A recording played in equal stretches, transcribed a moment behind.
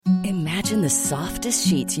Imagine the softest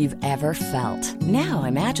sheets you've ever felt. Now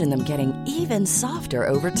imagine them getting even softer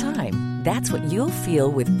over time. That's what you'll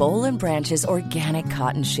feel with Boll & Branch's organic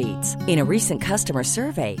cotton sheets. In a recent customer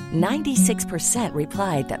survey, 96%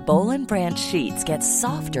 replied that Boll & Branch sheets get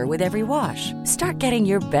softer with every wash. Start getting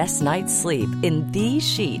your best night's sleep in these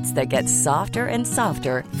sheets that get softer and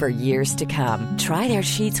softer for years to come. Try their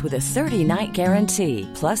sheets with a 30-night guarantee.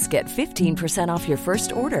 Plus, get 15% off your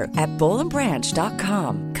first order at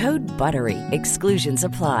bollandbranch.com. Code BUTTERY. Exclusions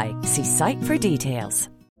apply. See site for details.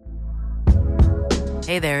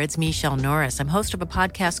 Hey there, it's Michelle Norris. I'm host of a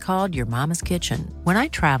podcast called Your Mama's Kitchen. When I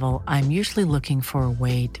travel, I'm usually looking for a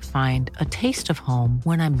way to find a taste of home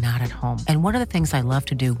when I'm not at home. And one of the things I love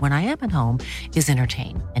to do when I am at home is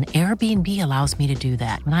entertain. And Airbnb allows me to do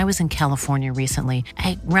that. When I was in California recently,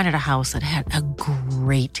 I rented a house that had a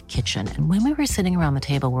great kitchen. And when we were sitting around the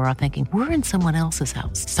table, we were all thinking, we're in someone else's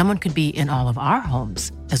house. Someone could be in all of our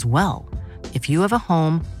homes as well. If you have a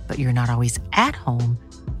home, but you're not always at home,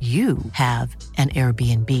 you have an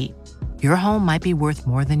Airbnb. Your home might be worth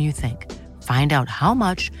more than you think. Find out how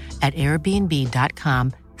much at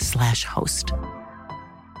airbnb.com/host.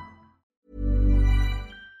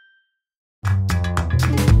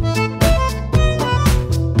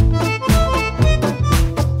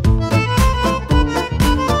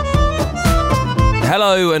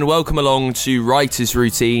 Hello and welcome along to Writer's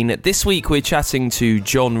Routine. This week we're chatting to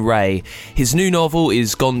John Wray. His new novel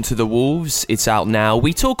is Gone to the Wolves. It's out now.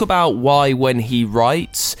 We talk about why when he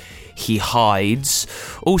writes, he hides.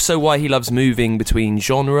 Also why he loves moving between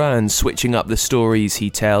genre and switching up the stories he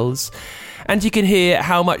tells. And you can hear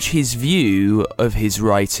how much his view of his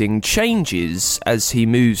writing changes as he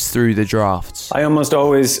moves through the drafts. I almost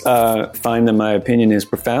always find that my opinion is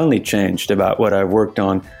profoundly changed about what I've worked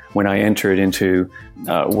on when I enter it into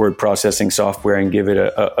word processing software and give it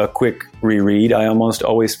a quick reread. I almost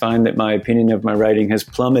always find that my opinion of my writing has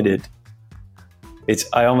plummeted.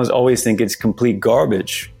 I almost always think it's complete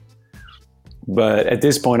garbage. But at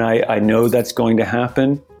this point, I know that's going to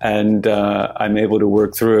happen, and I'm able to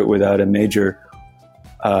work through it without a major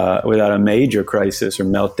crisis or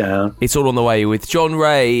meltdown. It's all on the way with John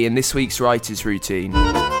Wray in this week's Writer's Routine.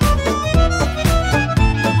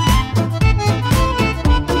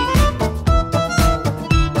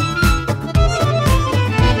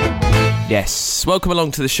 Yes, welcome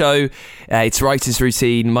along to the show. It's Writer's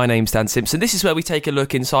Routine. My name's Dan Simpson. This is where we take a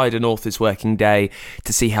look inside an author's working day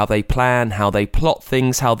to see how they plan, how they plot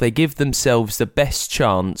things, how they give themselves the best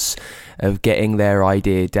chance of getting their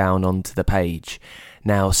idea down onto the page.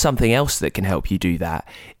 Now, something else that can help you do that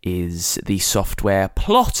is the software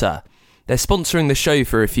Plotter. They're sponsoring the show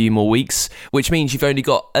for a few more weeks, which means you've only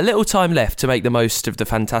got a little time left to make the most of the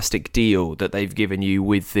fantastic deal that they've given you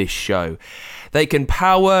with this show. They can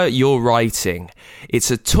power your writing. It's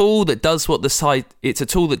a tool that does what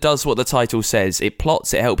the title says. It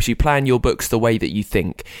plots, it helps you plan your books the way that you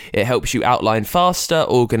think. It helps you outline faster,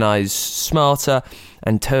 organize smarter,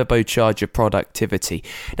 and turbocharge your productivity.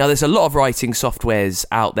 Now, there's a lot of writing softwares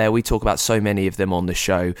out there. We talk about so many of them on the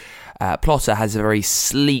show. Plotter has a very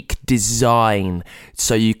sleek design,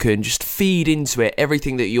 so you can just feed into it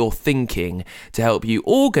everything that you're thinking to help you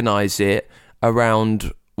organize it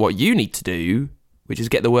around what you need to do, which is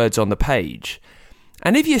get the words on the page.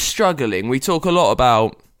 And if you're struggling, we talk a lot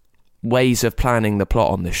about ways of planning the plot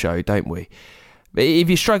on the show, don't we? But if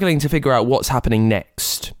you're struggling to figure out what's happening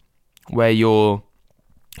next, where your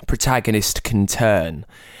protagonist can turn,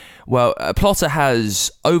 well, Plotter has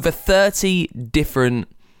over 30 different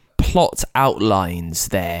plot outlines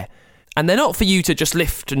there. And they're not for you to just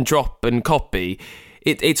lift and drop and copy.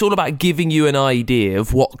 It's all about giving you an idea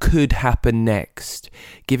of what could happen next,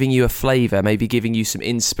 giving you a flavour, maybe giving you some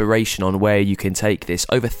inspiration on where you can take this.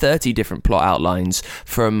 Over 30 different plot outlines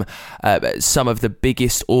from some of the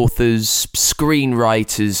biggest authors,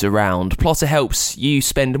 screenwriters around. Plotter helps you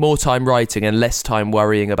spend more time writing and less time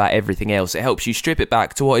worrying about everything else. It helps you strip it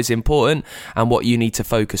back to what is important and what you need to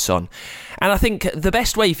focus on. And I think the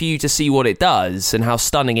best way for you to see what it does and how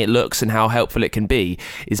stunning it looks and how helpful it can be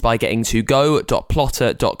is by getting to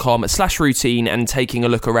go.plotter.com/routine and taking a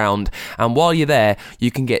look around. And while you're there, you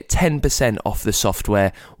can get 10% off the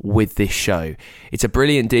software with this show. It's a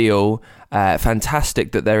brilliant deal.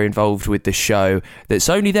 Fantastic that they're involved with the show that's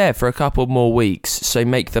only there for a couple more weeks, so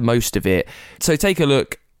make the most of it. So take a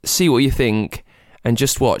look, see what you think, and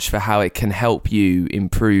just watch for how it can help you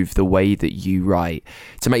improve the way that you write.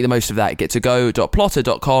 To make the most of that, get to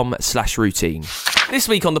go.plotter.com/routine. This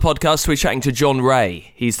week on the podcast, we're chatting to John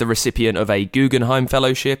Wray. He's the recipient of a Guggenheim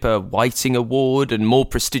Fellowship, a Whiting Award, and more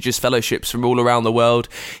prestigious fellowships from all around the world.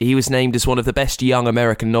 He was named as one of the best young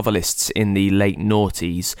American novelists in the late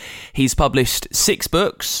noughties. He's published 6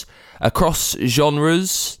 books across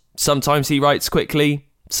genres. Sometimes he writes quickly,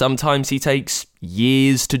 sometimes he takes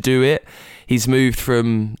years to do it. He's moved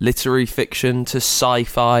from literary fiction to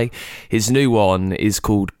sci-fi. His new one is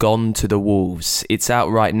called Gone to the Wolves. It's out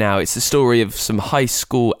right now. It's the story of some high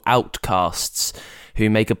school outcasts who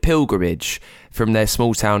make a pilgrimage from their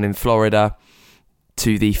small town in Florida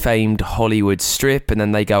to the famed Hollywood Strip, and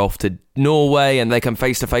then they go off to Norway and they come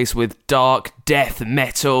face to face with dark death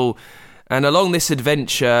metal. And along this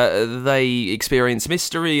adventure, they experience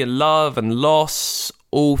mystery and love and loss,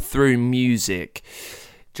 all through music.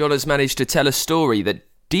 John has managed to tell a story that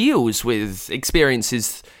deals with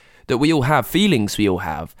experiences that we all have, feelings we all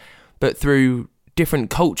have, but through different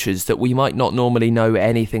cultures that we might not normally know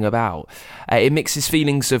anything about. It mixes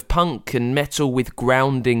feelings of punk and metal with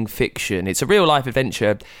grounding fiction. It's a real-life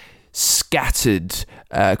adventure scattered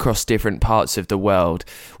across different parts of the world.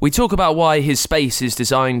 We talk about why his space is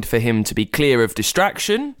designed for him to be clear of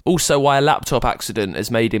distraction, also why a laptop accident has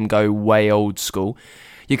made him go way old school.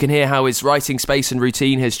 You can hear how his writing space and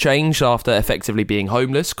routine has changed after effectively being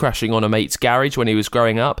homeless, crashing on a mate's garage when he was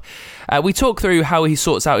growing up. We talk through how he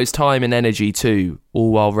sorts out his time and energy too,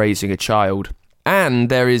 all while raising a child. And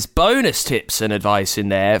there is bonus tips and advice in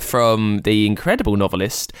there from the incredible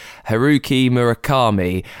novelist Haruki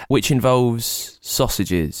Murakami, which involves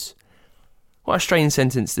sausages. What a strange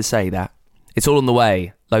sentence to say, that. It's all on the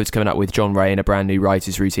way. Loads coming up with John Wray in a brand new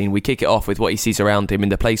writer's routine. We kick it off with what he sees around him in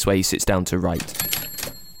the place where he sits down to write.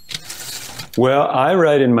 Well, I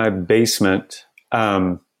write in my basement.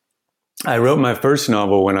 I wrote my first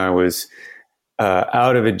novel when I was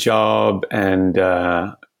out of a job and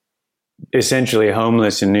essentially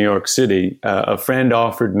homeless in New York City. A friend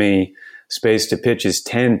offered me space to pitch his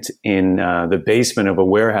tent in the basement of a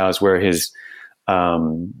warehouse where his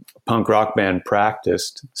punk rock band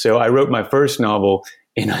practiced. So I wrote my first novel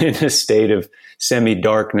in a state of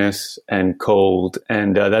semi-darkness and cold,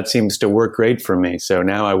 and that seems to work great for me. So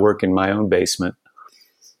now I work in my own basement.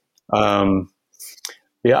 I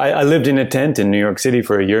lived in a tent in New York City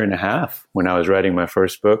for 1.5 years when I was writing my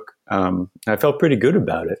first book. I felt pretty good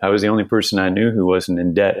about it. I was the only person I knew who wasn't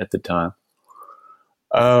in debt at the time.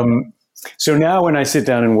 So now when I sit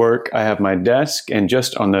down and work, I have my desk, and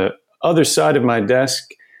just on the other side of my desk,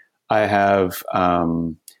 I have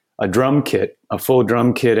a drum kit, a full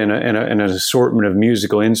drum kit, and an assortment of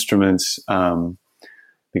musical instruments,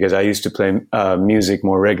 because I used to play music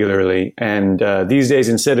more regularly. And these days,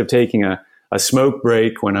 instead of taking a smoke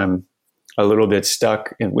break when I'm a little bit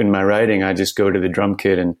stuck in my writing, I just go to the drum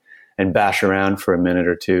kit and bash around for a minute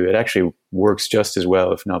or two. It actually works just as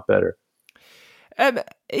well, if not better.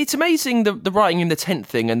 It's amazing the writing in the tent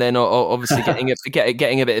thing, and then obviously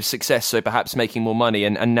getting a bit of success, so perhaps making more money,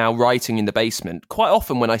 and now writing in the basement. Quite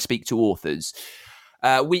often when I speak to authors,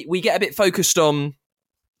 we get a bit focused on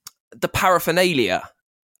the paraphernalia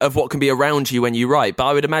of what can be around you when you write. But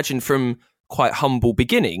I would imagine from quite humble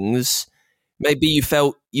beginnings, maybe you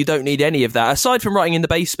felt you don't need any of that. Aside from writing in the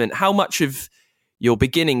basement, how much of your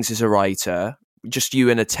beginnings as a writer, just you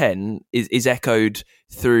in a tent, is echoed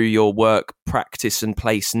through your work, practice, and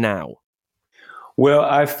place now? Well,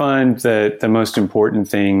 I find that the most important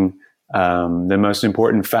thing, the most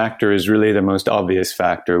important factor is really the most obvious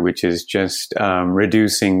factor, which is just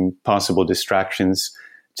reducing possible distractions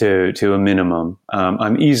to a minimum.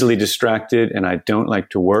 I'm easily distracted and I don't like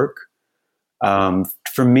to work.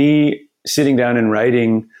 For me, sitting down and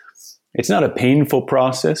writing, it's not a painful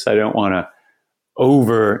process. I don't want to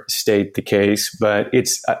overstate the case, but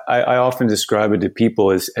I often describe it to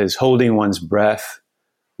people as holding one's breath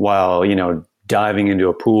while, diving into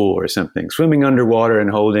a pool or something. Swimming underwater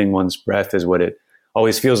and holding one's breath is what it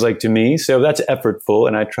always feels like to me. So that's effortful,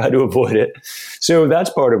 and I try to avoid it. So that's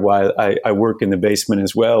part of why I work in the basement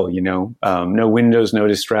as well. No windows, no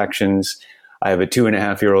distractions. I have a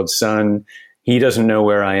 2.5-year-old son. He doesn't know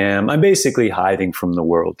where I am. I'm basically hiding from the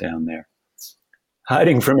world down there,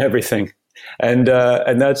 hiding from everything. And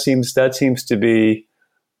that seems to be,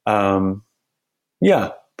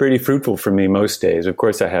 pretty fruitful for me most days. Of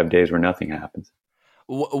course, I have days where nothing happens.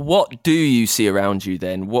 What do you see around you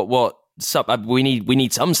then? We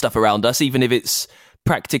need some stuff around us, even if it's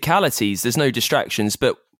practicalities. There's no distractions,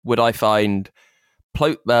 but would I find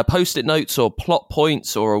post-it notes or plot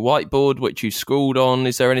points or a whiteboard which you scrawled on?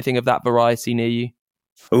 Is there anything of that variety near you?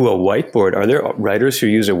 Oh, a whiteboard. Are there writers who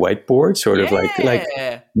use a whiteboard, sort of like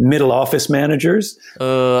middle office managers?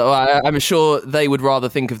 I'm sure they would rather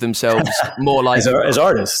think of themselves more like as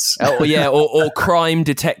artists. or crime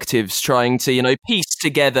detectives trying to piece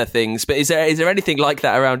together things. But is there anything like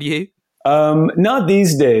that around you? Not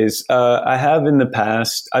these days. I have in the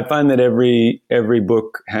past. I find that every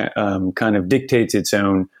book kind of dictates its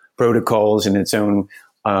own protocols and its own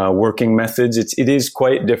working methods. It is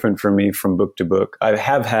quite different for me from book to book. I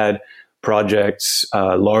have had projects,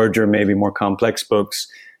 larger, maybe more complex books,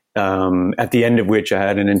 at the end of which I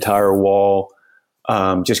had an entire wall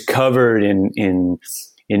just covered in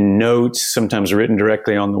notes, sometimes written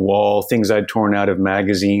directly on the wall, things I'd torn out of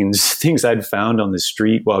magazines, things I'd found on the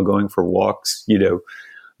street while going for walks,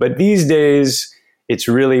 But these days, it's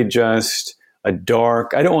really just a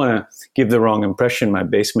dark, I don't want to give the wrong impression. My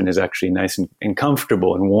basement is actually nice and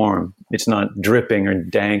comfortable and warm. It's not dripping or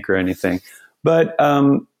dank or anything. But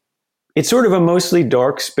it's sort of a mostly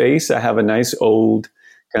dark space. I have a nice old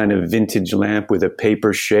kind of vintage lamp with a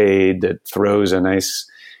paper shade that throws a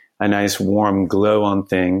nice warm glow on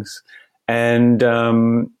things. And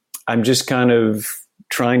I'm just kind of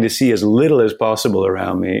trying to see as little as possible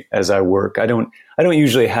around me as I work. I don't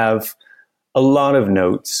usually have a lot of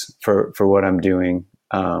notes for what I'm doing,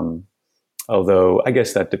 although I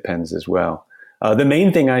guess that depends as well. The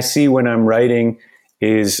main thing I see when I'm writing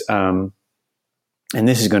is, and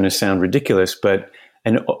this is going to sound ridiculous, but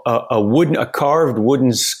a carved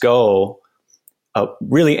wooden skull, a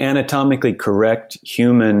really anatomically correct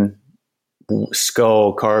human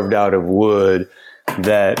skull carved out of wood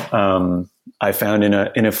that I found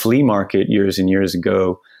in a flea market years and years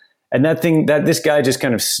ago. And this guy just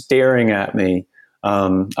kind of staring at me.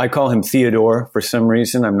 I call him Theodore for some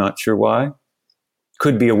reason. I'm not sure why.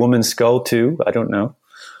 Could be a woman's skull too. I don't know.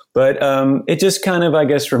 But it just kind of, I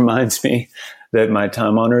guess, reminds me that my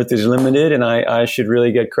time on Earth is limited and I should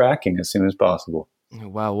really get cracking as soon as possible.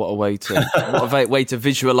 Wow, what a way to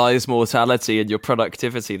visualize mortality and your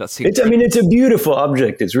productivity. It's a beautiful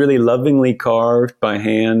object. It's really lovingly carved by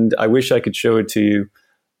hand. I wish I could show it to you.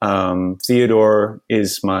 Theodore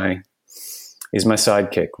is my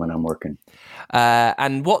sidekick when I'm working.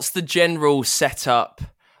 And what's the general setup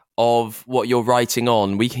of what you're writing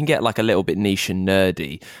on? We can get like a little bit niche and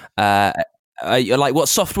nerdy. Like, what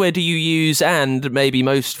software do you use, and maybe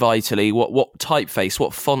most vitally, what typeface,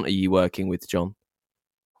 what font are you working with, John?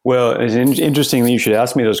 Well, it's interesting that you should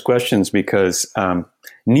ask me those questions because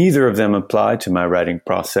neither of them apply to my writing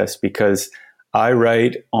process, because I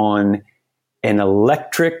write on an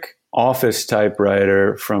electric office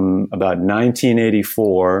typewriter from about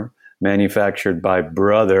 1984, manufactured by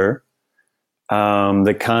Brother,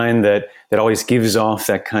 the kind that always gives off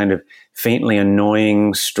that kind of faintly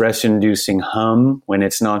annoying, stress-inducing hum when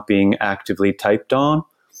it's not being actively typed on.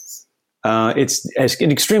 It's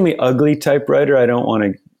an extremely ugly typewriter. I don't want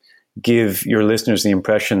to give your listeners the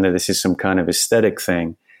impression that this is some kind of aesthetic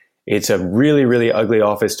thing. It's a really, really ugly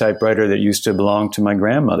office typewriter that used to belong to my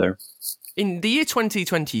grandmother. In the year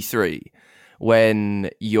 2023, when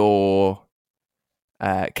your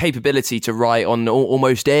capability to write on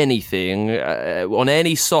almost anything, on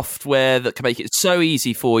any software that can make it so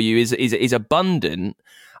easy for you is abundant,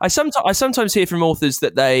 I sometimes hear from authors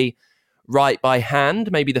that they write by hand,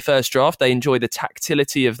 maybe the first draft. They enjoy the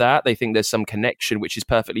tactility of that. They think there's some connection, which is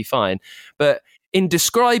perfectly fine. But in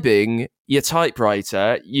describing your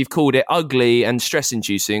typewriter, you've called it ugly and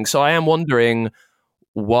stress-inducing. So I am wondering,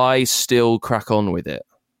 why still crack on with it?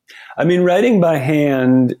 I mean, writing by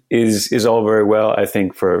hand is all very well, I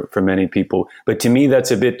think, for many people. But to me,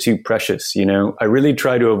 that's a bit too precious. I really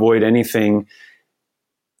try to avoid anything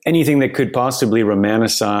that could possibly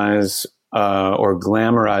romanticize or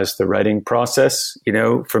glamorize the writing process.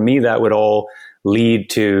 For me, that would all lead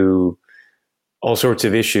to all sorts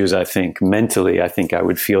of issues. I think mentally, I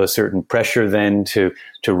would feel a certain pressure then to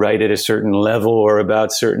write at a certain level or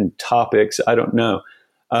about certain topics. I don't know.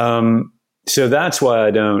 So that's why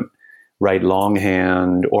I don't write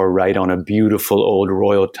longhand or write on a beautiful old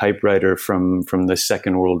royal typewriter from the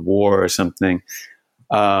Second World War or something.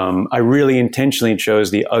 I really intentionally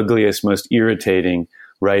chose the ugliest, most irritating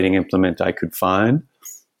writing implement I could find.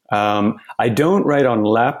 I don't write on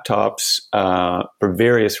laptops for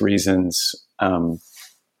various reasons. I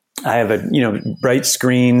have bright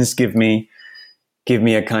screens give me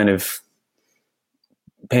a kind of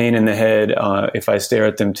pain in the head if I stare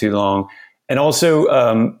at them too long. And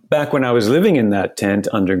also, back when I was living in that tent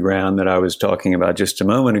underground that I was talking about just a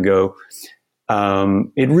moment ago,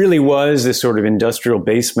 it really was this sort of industrial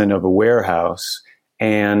basement of a warehouse.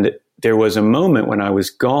 And there was a moment when I was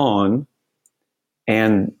gone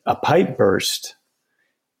and a pipe burst.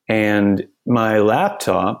 And my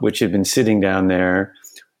laptop, which had been sitting down there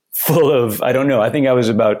full of, I don't know, I think I was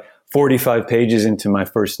about 45 pages into my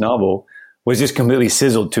first novel, was just completely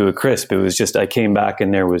sizzled to a crisp. It was just, I came back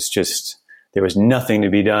and there was nothing to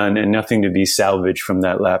be done and nothing to be salvaged from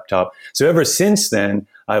that laptop. So ever since then,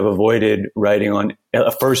 I've avoided writing on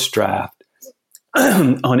a first draft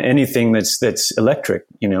on anything that's electric,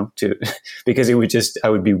 because I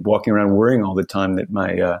would be walking around worrying all the time that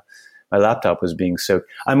my laptop was being soaked.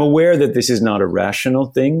 I'm aware that this is not a rational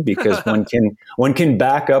thing, because one can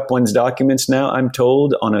back up one's documents now, I'm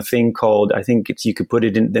told, on a thing called, I think you could put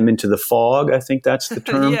them into the fog. I think that's the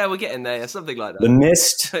term. Yeah, we're getting there. Something like that. The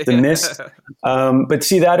mist. But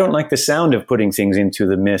see, I don't like the sound of putting things into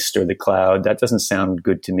the mist or the cloud. That doesn't sound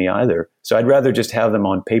good to me either. So I'd rather just have them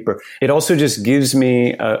on paper. It also just gives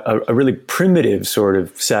me a really primitive sort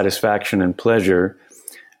of satisfaction and pleasure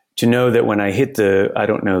to know that when I hit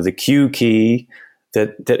the Q key,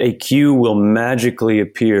 that a Q will magically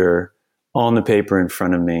appear on the paper in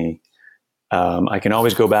front of me. I can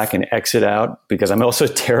always go back and exit out, because I'm also a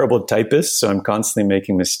terrible typist, so I'm constantly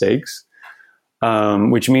making mistakes,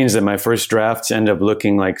 which means that my first drafts end up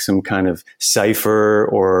looking like some kind of cipher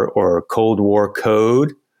or Cold War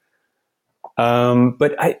code.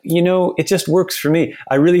 But it just works for me.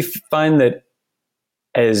 I really find that,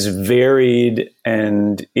 as varied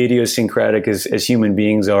and idiosyncratic as human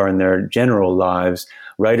beings are in their general lives,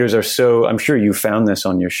 writers are so, I'm sure you found this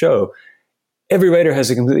on your show, every writer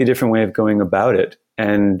has a completely different way of going about it.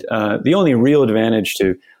 And the only real advantage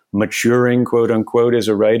to maturing, quote unquote, as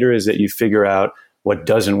a writer is that you figure out what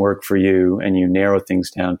doesn't work for you and you narrow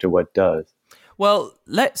things down to what does. Well,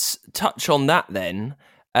 let's touch on that then.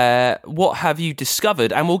 What have you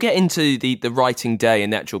discovered? And we'll get into the writing day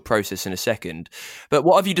and the actual process in a second. But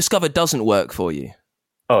what have you discovered doesn't work for you?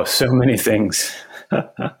 Oh, so many things.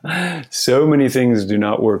 So many things do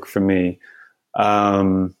not work for me.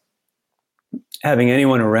 Having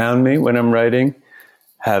anyone around me when I'm writing,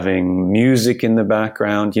 having music in the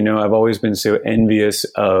background. I've always been so envious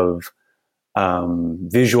of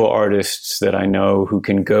visual artists that I know who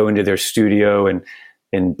can go into their studio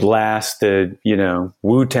and blast the,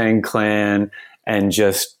 Wu-Tang Clan and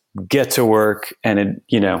just get to work. And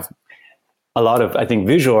a lot of, I think,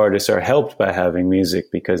 visual artists are helped by having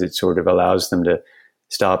music, because it sort of allows them to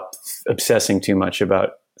stop obsessing too much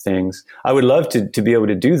about things. I would love to be able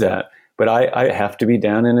to do that, but I have to be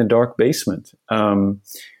down in a dark basement. Writing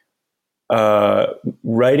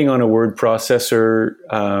on a word processor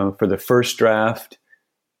for the first draft,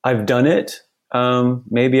 I've done it.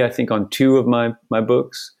 Maybe I think on 2 of my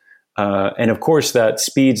books. And of course that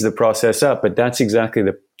speeds the process up, but that's exactly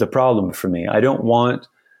the problem for me. I don't want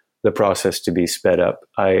the process to be sped up.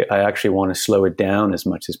 I actually want to slow it down as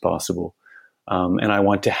much as possible. And I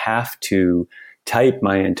want to have to type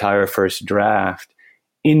my entire first draft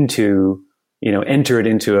enter it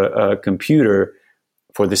into a computer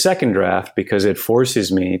for the second draft, because it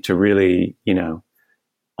forces me to really,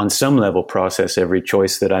 on some level, process every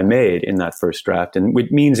choice that I made in that first draft. And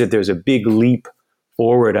it means that there's a big leap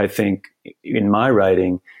forward, I think, in my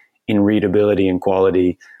writing, in readability and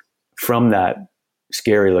quality, from that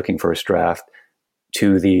scary looking first draft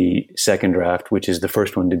to the second draft, which is the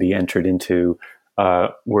first one to be entered into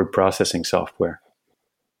word processing software.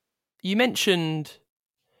 You mentioned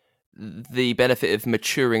the benefit of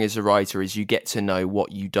maturing as a writer is you get to know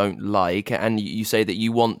what you don't like, and you say that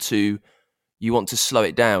you want to slow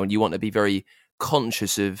it down. You want to be very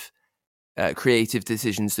conscious of creative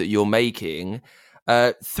decisions that you're making.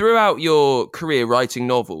 Throughout your career writing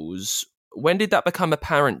novels, when did that become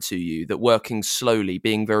apparent to you, that working slowly,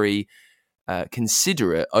 being very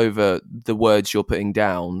considerate over the words you're putting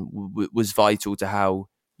down was vital to how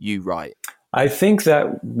you write? I think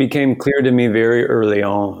that became clear to me very early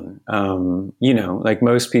on. Like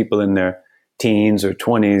most people in their teens or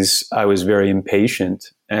 20s, I was very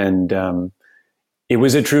impatient. And it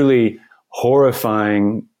was a truly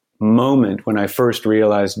horrifying moment when I first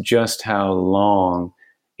realized just how long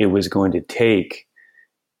it was going to take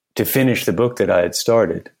to finish the book that I had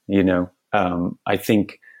started. I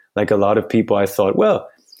think, like a lot of people, I thought, well,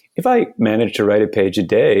 if I manage to write a page a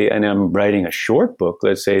day and I'm writing a short book,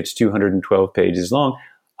 let's say it's 212 pages long,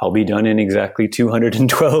 I'll be done in exactly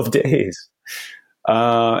 212 days.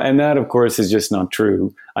 And that, of course, is just not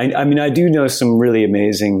true. I mean, I do know some really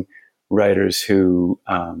amazing writers who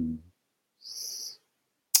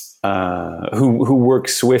work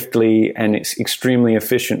swiftly and extremely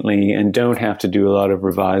efficiently and don't have to do a lot of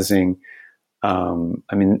revising.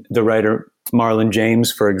 The writer Marlon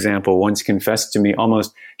James, for example, once confessed to me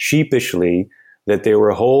almost sheepishly that there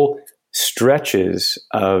were whole stretches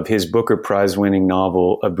of his Booker Prize winning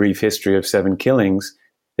novel, A Brief History of Seven Killings,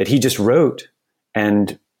 that he just wrote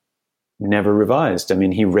and never revised. I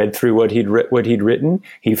mean, he read through what he'd written,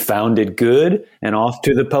 he found it good, and off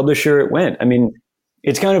to the publisher it went. I mean,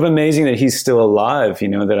 it's kind of amazing that he's still alive,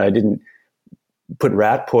 that I didn't put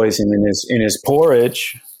rat poison in his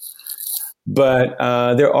porridge. But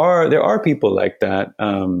there are people like that.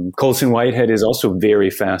 Colson Whitehead is also very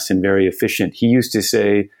fast and very efficient. He used to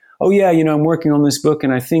say, "Oh yeah, I'm working on this book,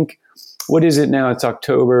 and I think, what is it now? It's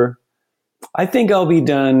October. I think I'll be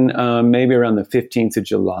done maybe around the 15th of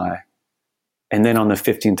July." And then on the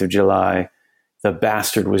 15th of July, the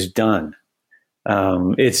bastard was done.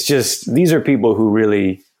 It's just, these are people who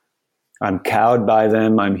really, I'm cowed by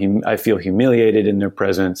them. I feel humiliated in their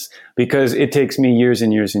presence because it takes me years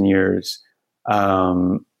and years and years.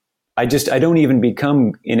 I don't even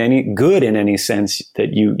become in any sense that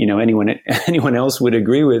anyone else would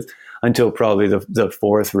agree with until probably the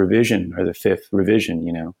fourth revision or the fifth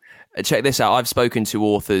revision. Check this out. I've spoken to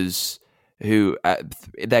authors who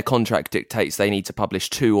their contract dictates they need to publish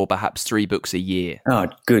 2 or perhaps 3 books a year. Oh,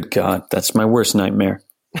 good God. That's my worst nightmare.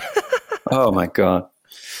 Oh my God.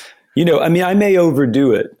 I may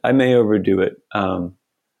overdo it.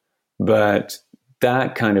 But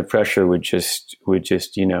that kind of pressure would just,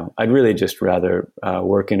 I'd really just rather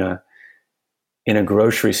work in a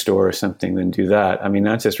grocery store or something than do that. I mean,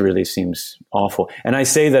 that just really seems awful. And I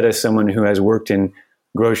say that as someone who has worked in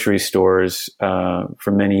grocery stores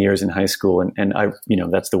for many years in high school, and I,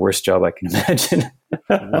 that's the worst job I can imagine.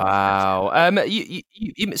 Wow.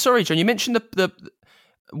 Sorry, John, you mentioned the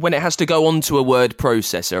when it has to go onto a word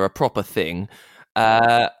processor, a proper thing.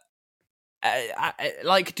 Do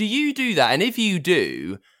you do that? And if you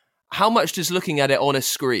do, how much does looking at it on a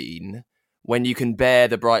screen when you can bear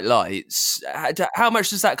the bright lights, how much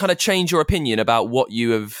does that kind of change your opinion about what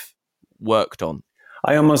you have worked on?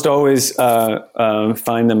 I almost always find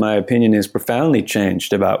that my opinion is profoundly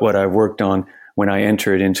changed about what I've worked on when I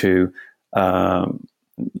enter it into word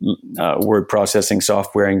processing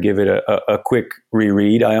software and give it a quick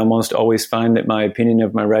reread. I almost always find that my opinion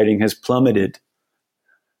of my writing has plummeted.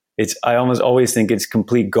 I almost always think it's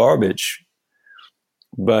complete garbage.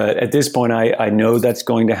 But at this point, I know that's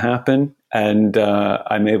going to happen, and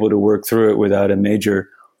I'm able to work through it without a major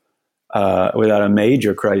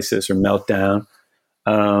crisis or meltdown.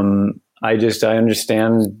 I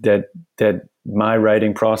understand that my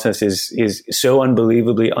writing process is so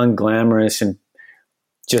unbelievably unglamorous and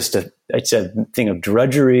just it's a thing of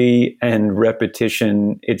drudgery and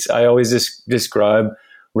repetition. I always describe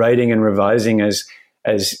writing and revising as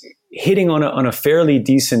hitting on a fairly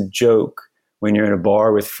decent joke when you're in a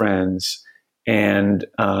bar with friends and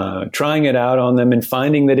trying it out on them and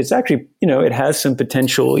finding that it's actually, it has some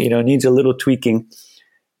potential, needs a little tweaking.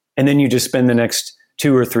 And then you just spend the next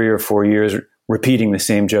 2 or 3 or 4 years repeating the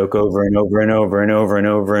same joke over and over and over and over and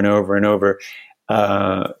over and over and over.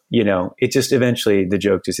 It just eventually the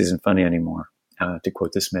joke just isn't funny anymore, to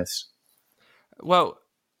quote the Smiths. Well,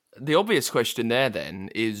 the obvious question there then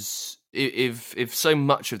is if so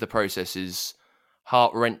much of the process is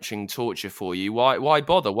heart-wrenching torture for you, why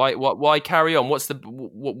bother? Why carry on? What's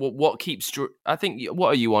what keeps? I think, what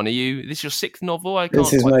are you on? This is your 6th novel?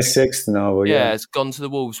 This is my 6th novel. Yeah, it's gone to the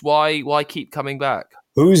wolves. Why keep coming back?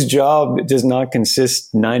 Whose job does not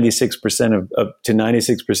consist 96% to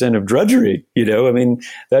 96% of drudgery? I mean,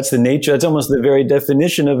 that's the nature. That's almost the very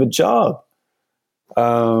definition of a job.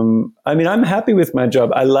 I'm happy with my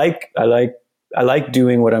job. I like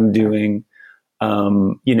doing what I'm doing.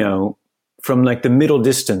 From like the middle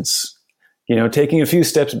distance, taking a few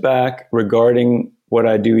steps back regarding what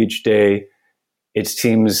I do each day, it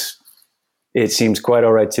seems quite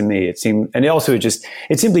all right to me. It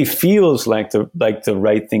simply feels like the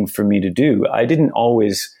right thing for me to do. I didn't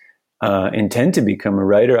always intend to become a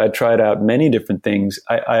writer. I tried out many different things.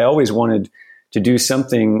 I always wanted to do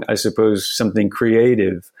something, I suppose, something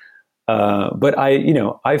creative. But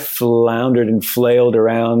I floundered and flailed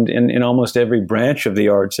around in almost every branch of the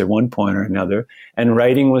arts at one point or another. And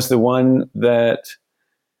writing was the one that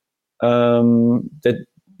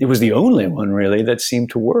it was the only one really that seemed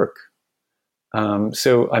to work. I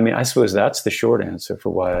suppose that's the short answer for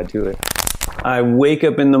why I do it. I wake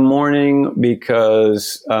up in the morning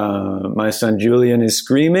because my son Julian is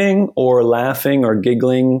screaming or laughing or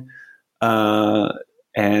giggling.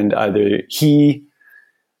 And either he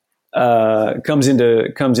comes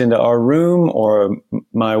into our room, or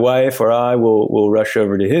my wife or I will rush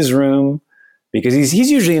over to his room, because he's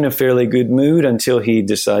usually in a fairly good mood until he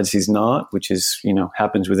decides he's not, which is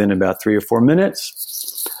happens within about 3 or 4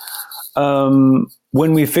 minutes.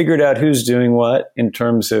 when we figured out who's doing what in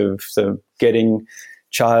terms of the getting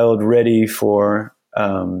child ready for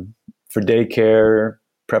daycare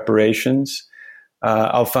preparations,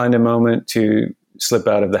 I'll find a moment to slip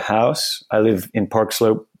out of the house. I live in Park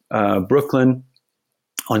Slope, Brooklyn,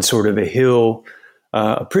 on sort of a hill,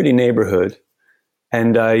 a pretty neighborhood.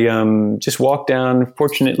 And I just walk down.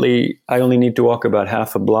 Fortunately, I only need to walk about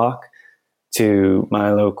half a block to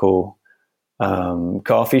my local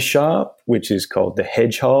coffee shop, which is called the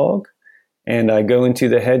Hedgehog. And I go into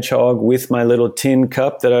the Hedgehog with my little tin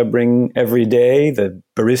cup that I bring every day. The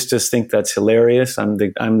baristas think that's hilarious. I'm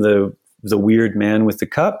the weird man with the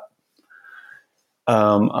cup.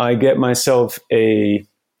 I get myself a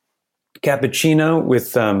cappuccino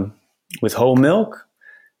with whole milk.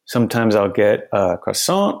 Sometimes I'll get a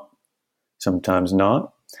croissant, sometimes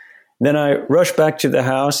not. Then I rush back to the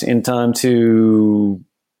house in time to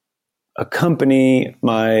accompany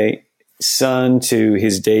my son to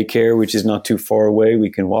his daycare, which is not too far away. We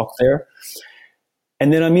can walk there.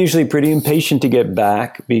 And then I'm usually pretty impatient to get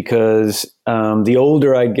back because the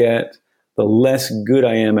older I get, the less good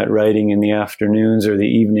I am at writing in the afternoons or the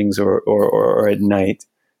evenings or at night.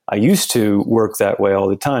 I used to work that way all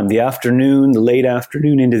the time. The afternoon, the late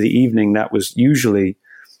afternoon into the evening, that was usually,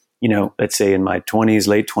 let's say in my 20s,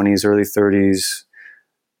 late 20s, early 30s,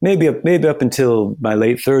 maybe up until my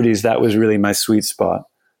late 30s, that was really my sweet spot.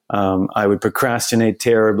 I would procrastinate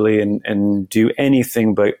terribly and do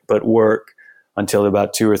anything but work until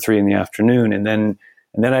about 2 or 3 in the afternoon. And then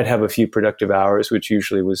I'd have a few productive hours, which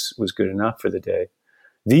usually was good enough for the day.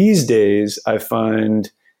 These days, I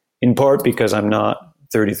find, in part because I'm not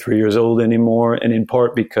 33 years old anymore, and in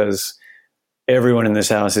part because everyone in this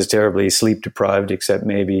house is terribly sleep deprived, except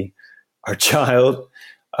maybe our child.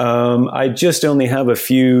 I just only have a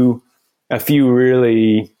few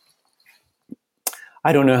really,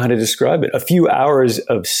 I don't know how to describe it, a few hours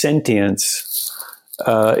of sentience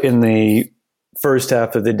in the first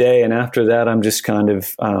half of the day, and after that, I'm just kind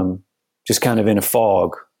of in a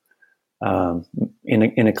fog.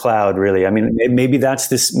 In a cloud, really. I mean, maybe that's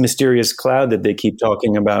this mysterious cloud that they keep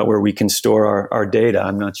talking about where we can store our data.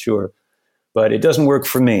 I'm not sure, but it doesn't work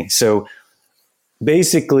for me. So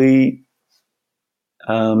basically,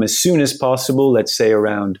 as soon as possible, let's say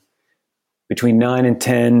around between 9 and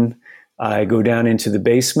 10, I go down into the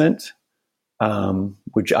basement,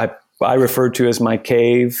 which I refer to as my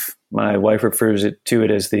cave. My wife refers to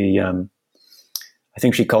it as the, I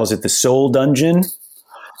think she calls it the soul dungeon.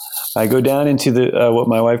 I go down into the what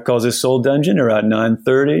my wife calls a soul dungeon around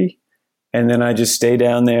 9:30, and then I just stay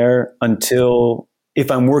down there until, if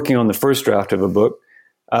I'm working on the first draft of a book,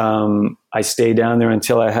 I stay down there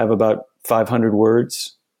until I have about 500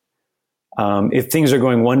 words. If things are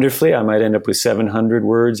going wonderfully, I might end up with 700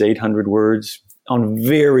 words, 800 words. On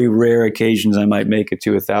very rare occasions, I might make it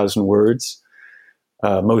to 1,000 words,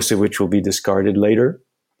 most of which will be discarded later.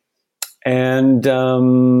 And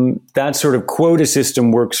that sort of quota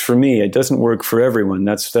system works for me. It doesn't work for everyone,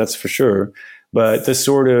 that's for sure. But the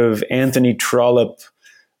sort of Anthony Trollope,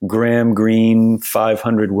 Graham Greene,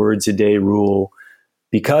 500 words a day rule,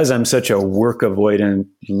 because I'm such a work avoidant,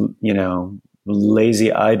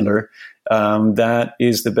 lazy idler, that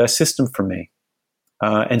is the best system for me.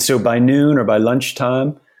 And so by noon or by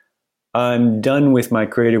lunchtime, I'm done with my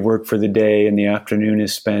creative work for the day, and the afternoon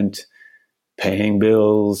is spent paying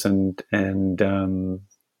bills and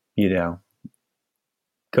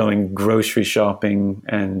going grocery shopping,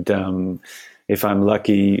 and if I'm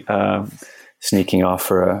lucky, sneaking off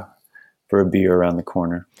for a beer around the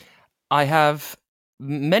corner. I have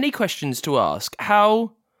many questions to ask.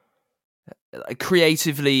 How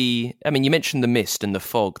creatively, I mean, you mentioned the mist and the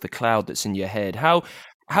fog, the cloud that's in your head. How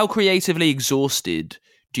creatively exhausted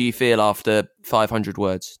do you feel after 500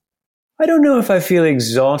 words? I don't know if I feel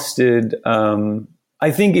exhausted.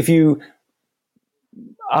 I think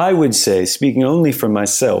I would say, speaking only for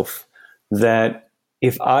myself, that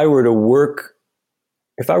if I were to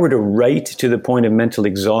write to the point of mental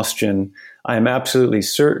exhaustion, I am absolutely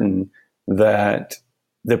certain that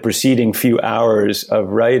the preceding few hours of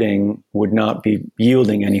writing would not be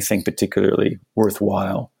yielding anything particularly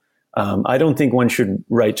worthwhile. I don't think one should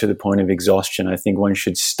write to the point of exhaustion. I think one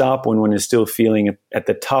should stop when one is still feeling at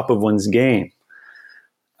the top of one's game.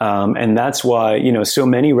 And that's why, so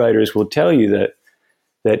many writers will tell you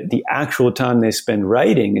that the actual time they spend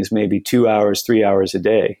writing is maybe 2 hours, 3 hours a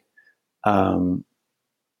day. Of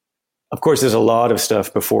course, there's a lot of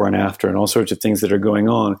stuff before and after and all sorts of things that are going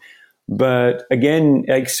on. But again,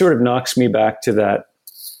 it sort of knocks me back to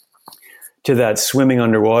that swimming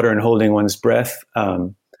underwater and holding one's breath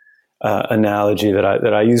analogy that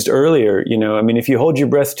I used earlier. I mean, if you hold your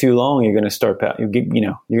breath too long, you're going to start, you're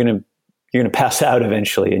going to pass out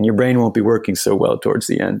eventually, and your brain won't be working so well towards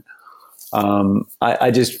the end.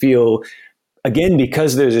 I just feel, again,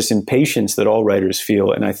 because there's this impatience that all writers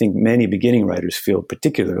feel, and I think many beginning writers feel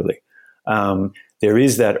particularly, there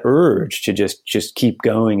is that urge to just keep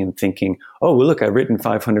going and thinking, oh, well, look, I've written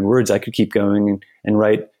 500 words. I could keep going and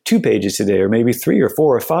write 2 pages today, or maybe 3 or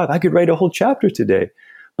 4 or 5. I could write a whole chapter today.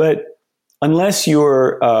 But unless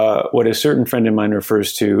you're what a certain friend of mine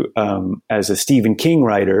refers to as a Stephen King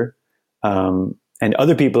writer, and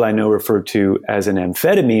other people I know refer to as an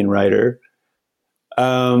amphetamine writer,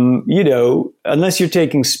 unless you're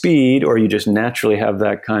taking speed or you just naturally have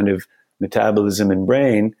that kind of metabolism and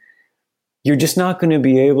brain, you're just not going to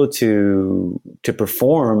be able to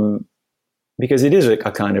perform, because it is a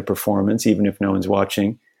kind of performance, even if no one's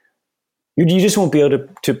watching. You just won't be able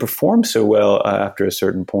to perform so well after a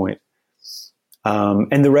certain point.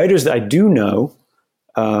 And the writers that I do know,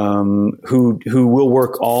 who will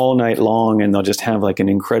work all night long, and they'll just have like an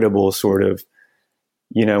incredible sort of,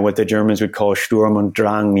 what the Germans would call Sturm und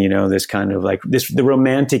Drang, this kind of like the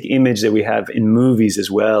romantic image that we have in movies as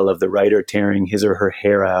well, of the writer tearing his or her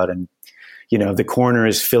hair out, and the corner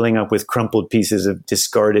is filling up with crumpled pieces of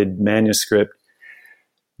discarded manuscript.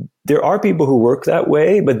 There are people who work that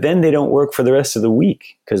way, but then they don't work for the rest of the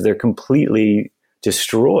week because they're completely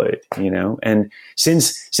destroyed, And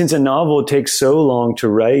since a novel takes so long to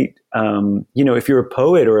write, if you're a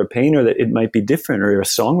poet or a painter, that it might be different, or you're a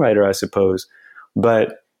songwriter, I suppose,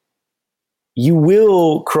 but you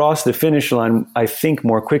will cross the finish line, I think,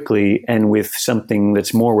 more quickly and with something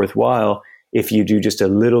that's more worthwhile if you do just a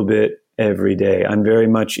little bit every day. I'm very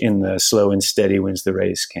much in the slow and steady wins the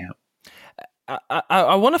race camp.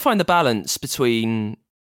 I want to find the balance between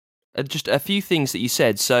just a few things that you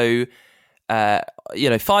said. So,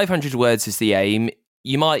 500 words is the aim.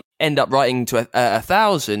 You might end up writing to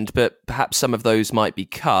 1,000, but perhaps some of those might be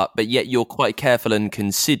cut, but yet you're quite careful and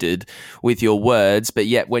considered with your words, but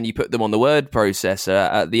yet when you put them on the word processor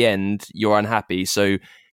at the end, you're unhappy. So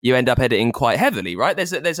you end up editing quite heavily, right?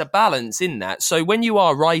 There's a balance in that. So when you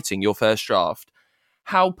are writing your first draft,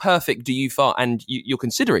 how perfect do you find, and you're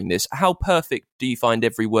considering this, how perfect do you find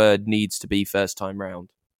every word needs to be first time round?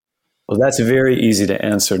 Well, that's very easy to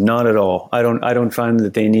answer. Not at all. I don't find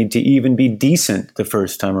that they need to even be decent the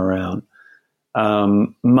first time around.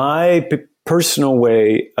 My personal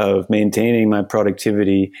way of maintaining my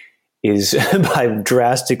productivity is by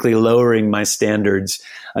drastically lowering my standards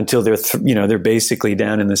until they're basically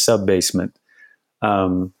down in the sub-basement.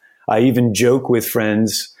 I even joke with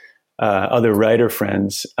friends, other writer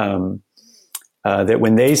friends, that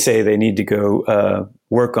when they say they need to go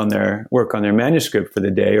work on their manuscript for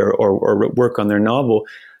the day, or work on their novel,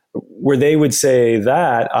 where they would say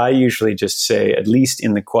that, I usually just say, at least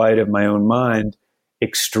in the quiet of my own mind,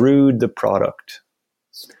 extrude the product.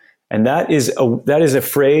 And that is a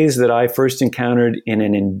phrase that I first encountered in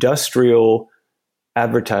an industrial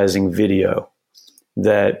advertising video.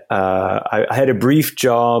 That I had a brief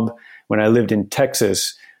job when I lived in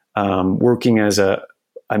Texas, working as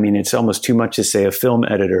it's almost too much to say a film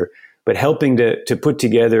editor, but helping to put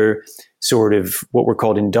together sort of what were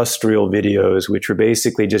called industrial videos, which were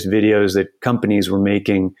basically just videos that companies were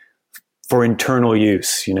making for internal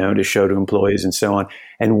use, to show to employees and so on.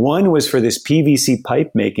 And one was for this PVC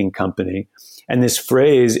pipe making company. And this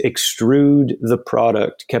phrase, extrude the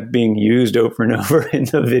product, kept being used over and over in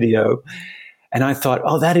the video. And I thought,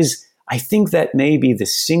 I think that may be the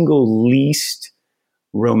single least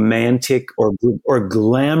romantic or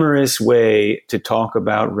glamorous way to talk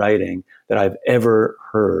about writing that I've ever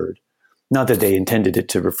heard. Not that they intended it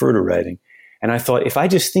to refer to writing. And I thought, if I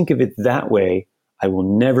just think of it that way, I will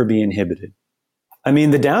never be inhibited. I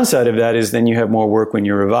mean, the downside of that is then you have more work when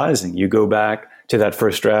you're revising. You go back to that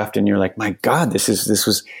first draft and you're like, my God, this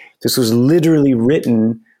was literally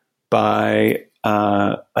written by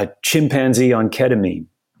a chimpanzee on ketamine,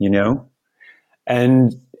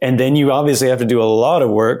 And then you obviously have to do a lot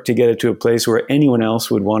of work to get it to a place where anyone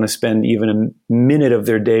else would want to spend even a minute of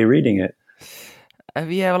their day reading it.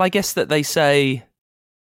 Yeah, well, I guess that they say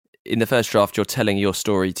in the first draft you're telling your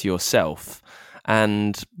story to yourself,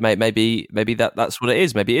 and maybe that's what it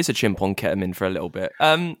is. Maybe it is a chimp on ketamine for a little bit.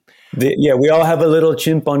 We all have a little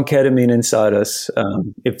chimp on ketamine inside us.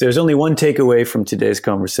 If there's only one takeaway from today's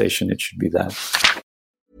conversation, it should be that.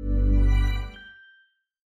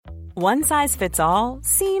 One size fits all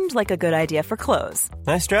seemed like a good idea for clothes.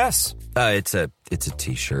 Nice dress. It's a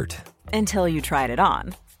t-shirt. Until you tried it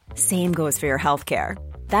on. Same goes for your healthcare.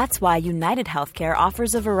 That's why United Healthcare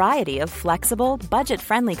offers a variety of flexible,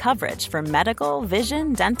 budget-friendly coverage for medical,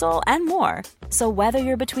 vision, dental, and more. So whether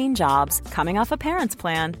you're between jobs, coming off a parent's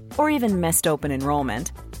plan, or even missed open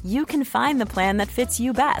enrollment, you can find the plan that fits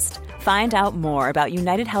you best. Find out more about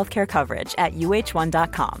United Healthcare coverage at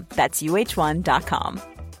uh1.com. That's uh1.com.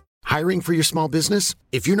 Hiring for your small business?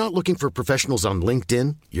 If you're not looking for professionals on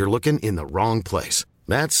LinkedIn, you're looking in the wrong place.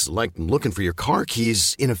 That's like looking for your car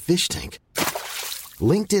keys in a fish tank.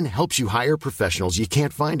 LinkedIn helps you hire professionals you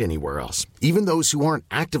can't find anywhere else, even those who aren't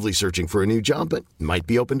actively searching for a new job but might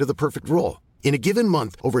be open to the perfect role. In a given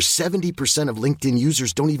month, over 70% of LinkedIn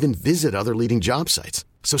users don't even visit other leading job sites.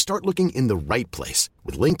 So start looking in the right place.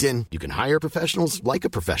 With LinkedIn, you can hire professionals like a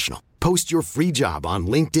professional. Post your free job on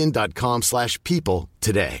linkedin.com/people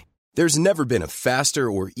today. There's never been a faster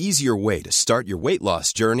or easier way to start your weight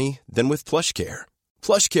loss journey than with PlushCare.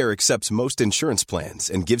 PlushCare accepts most insurance plans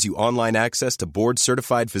and gives you online access to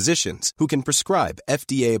board-certified physicians who can prescribe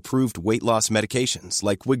FDA-approved weight loss medications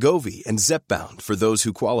like Wegovy and Zepbound for those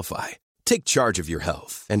who qualify. Take charge of your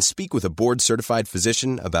health and speak with a board-certified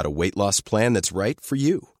physician about a weight loss plan that's right for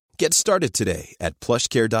you. Get started today at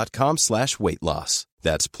plushcare.com/weight loss.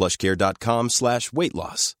 That's plushcare.com/weight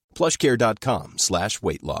loss.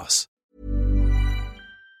 plushcare.com/weight loss.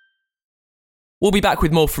 We'll be back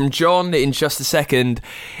with more from John in just a second.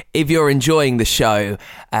 If you're enjoying the show,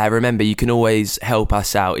 remember you can always help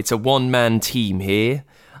us out. It's a one-man team here.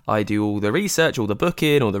 I do all the research, all the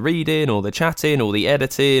booking, all the reading, all the chatting, all the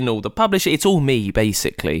editing, all the publishing. It's all me,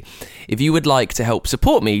 basically. If you would like to help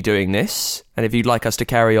support me doing this, and if you'd like us to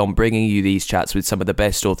carry on bringing you these chats with some of the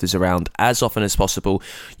best authors around as often as possible,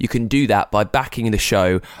 you can do that by backing the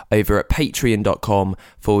show over at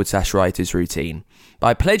patreon.com/writers routine.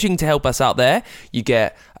 By pledging to help us out there, you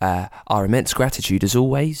get our immense gratitude as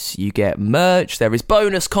always. You get merch, there is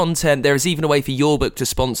bonus content, there is even a way for your book to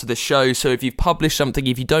sponsor the show. So if you've published something,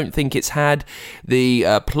 if you don't think it's had the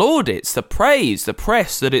plaudits, the praise, the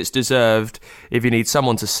press that it's deserved, if you need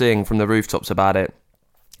someone to sing from the rooftops about it,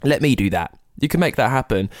 let me do that. You can make that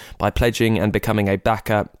happen by pledging and becoming a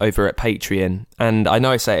backer over at Patreon. And I know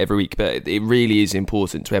I say it every week, but it really is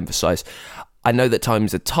important to emphasise. I know that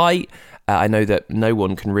times are tight. I know that no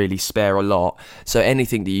one can really spare a lot, so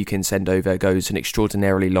anything that you can send over goes an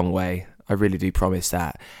extraordinarily long way. I really do promise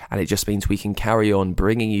that. And it just means we can carry on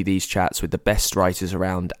bringing you these chats with the best writers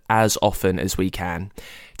around as often as we can.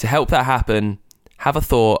 To help that happen, have a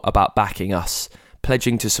thought about backing us,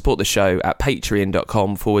 pledging to support the show at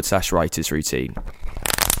patreon.com/writers routine.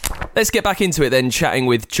 Let's get back into it then, chatting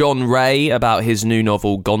with John Wray about his new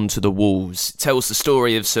novel, Gone to the Walls. It tells the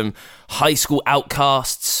story of some high school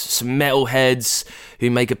outcasts, some metalheads who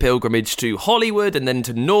make a pilgrimage to Hollywood and then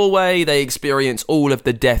to Norway. They experience all of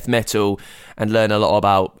the death metal and learn a lot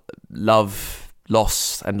about love,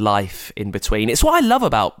 loss and life in between. It's what I love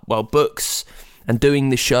about, well, books and doing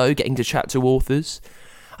the show, getting to chat to authors.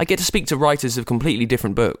 I get to speak to writers of completely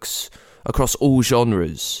different books across all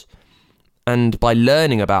genres, and by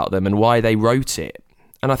learning about them and why they wrote it.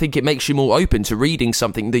 And I think it makes you more open to reading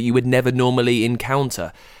something that you would never normally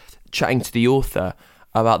encounter, chatting to the author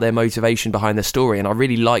about their motivation behind the story. And I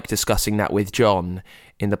really like discussing that with John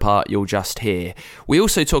in the part you'll just hear. We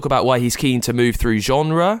also talk about why he's keen to move through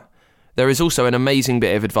genre. There is also an amazing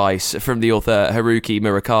bit of advice from the author Haruki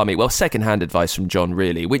Murakami, well, second-hand advice from John,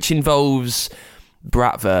 really, which involves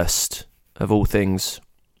Bratwurst, of all things.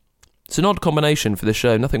 It's an odd combination for the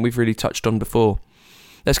show, nothing we've really touched on before.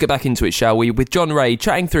 Let's get back into it, shall we, with John Wray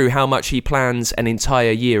chatting through how much he plans an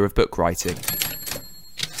entire year of book writing.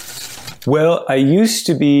 Well, I used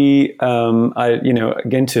to be,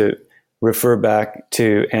 again, to refer back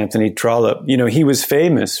to Anthony Trollope, he was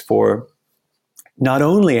famous for not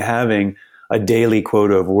only having a daily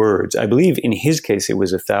quota of words, I believe in his case it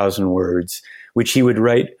was 1,000 words, which he would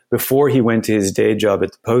write before he went to his day job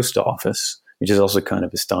at the post office, which is also kind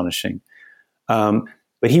of astonishing.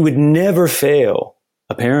 But he would never fail,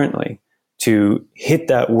 apparently, to hit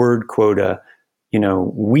that word quota,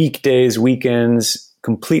 weekdays, weekends,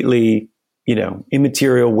 completely,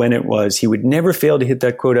 immaterial when it was. He would never fail to hit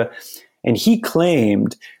that quota. And he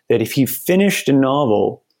claimed that if he finished a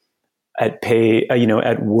novel at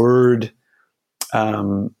word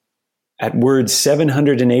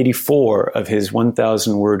 784 of his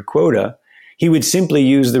 1,000 word quota, he would simply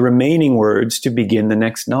use the remaining words to begin the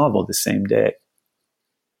next novel the same day.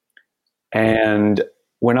 And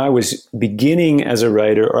when I was beginning as a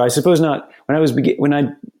writer, or I suppose not, when I was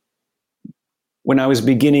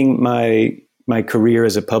beginning my career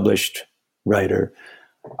as a published writer,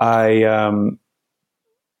 I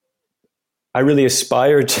really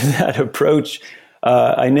aspired to that approach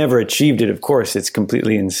I never achieved it, of course. It's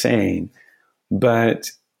completely insane.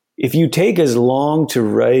 But if you take as long to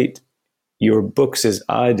write your books as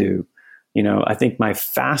I do, I think my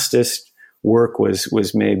fastest work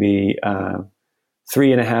was maybe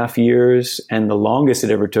 3.5 years, and the longest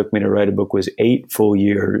it ever took me to write a book was 8 full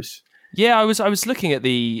years. Yeah, I was looking at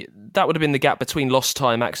that would have been the gap between Lost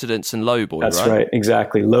Time Accidents and Lowboy, That's right? right,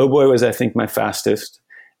 exactly. Lowboy was, I think, my fastest,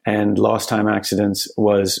 and Lost Time Accidents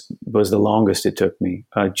was the longest it took me,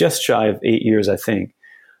 just shy of 8 years, I think.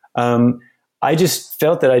 I just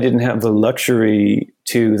felt that I didn't have the luxury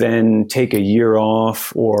to then take a year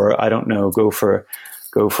off, or I don't know, go for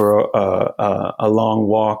a long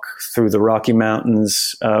walk through the Rocky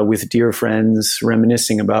Mountains with dear friends,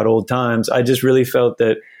 reminiscing about old times. I just really felt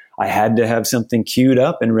that I had to have something queued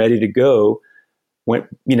up and ready to go when,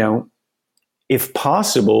 if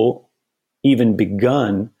possible, even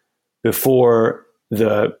begun before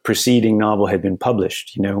the preceding novel had been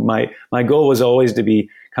published. My goal was always to be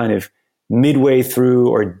kind of midway through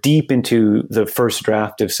or deep into the first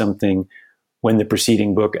draft of something when the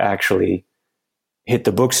preceding book actually hit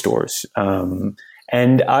the bookstores.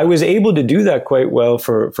 And I was able to do that quite well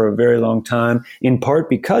for a very long time, in part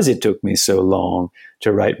because it took me so long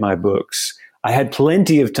to write my books. I had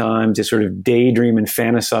plenty of time to sort of daydream and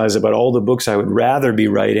fantasize about all the books I would rather be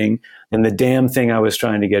writing than the damn thing I was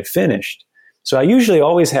trying to get finished. So I usually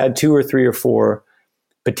always had 2 or 3 or 4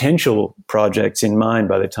 potential projects in mind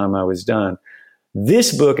by the time I was done.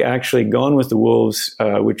 This book, actually, Gone with the Wolves,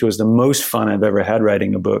 which was the most fun I've ever had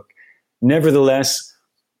writing a book. Nevertheless,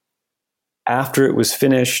 after it was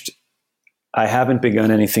finished, I haven't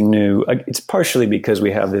begun anything new. It's partially because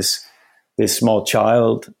we have this small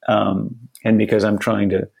child, and because I'm trying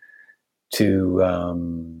to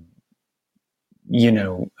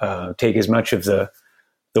take as much of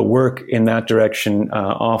the work in that direction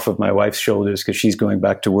off of my wife's shoulders because she's going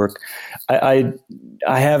back to work. I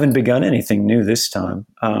haven't begun anything new this time.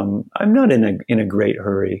 I'm not in a great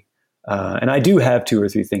hurry, and I do have 2 or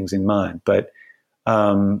 3 things in mind. But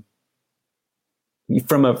from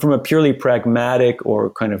a purely pragmatic or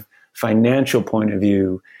kind of financial point of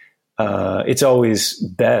view, it's always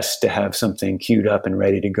best to have something queued up and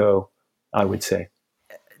ready to go, I would say.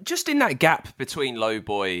 Just in that gap between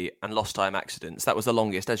Lowboy and Lost Time Accidents, that was the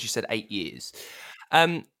longest, as you said, 8 years.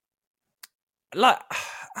 How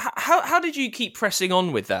did you keep pressing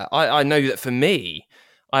on with that? I know that for me,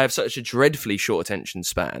 I have such a dreadfully short attention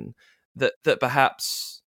span that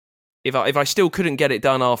perhaps if I still couldn't get it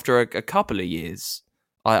done after a couple of years,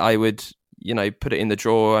 I would put it in the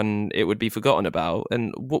drawer and it would be forgotten about.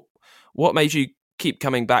 And what made you keep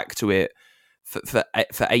coming back to it for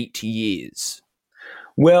 8 years?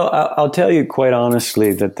 Well, I'll tell you quite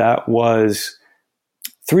honestly that was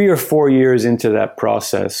 3 or 4 years into that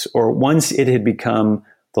process, or once it had become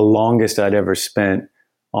the longest I'd ever spent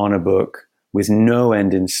on a book with no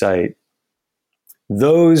end in sight.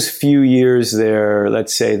 Those few years there,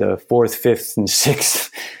 let's say the 4th, 5th, and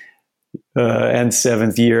 6th and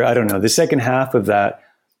 7th year, I don't know, the second half of that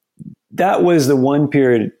was the one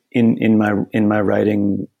period in my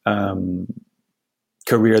writing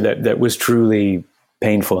career that was truly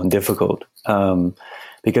painful and difficult,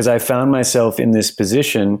 because I found myself in this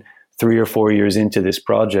position 3 or 4 years into this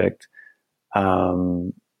project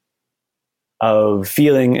of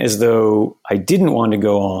feeling as though I didn't want to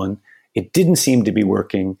go on. It didn't seem to be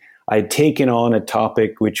working. I'd taken on a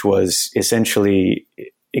topic which was essentially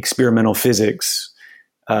experimental physics,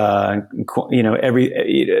 this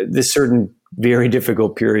certain very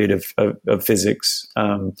difficult period of physics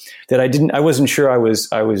that I wasn't sure I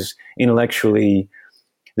was intellectually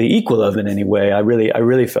the equal of in any way. I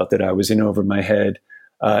really felt that I was in over my head,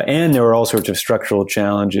 and there were all sorts of structural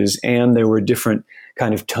challenges, and there were different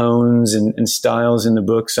kind of tones and styles in the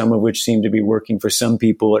book, some of which seemed to be working for some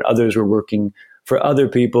people, and others were working for other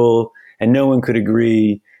people, and no one could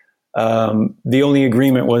agree. The only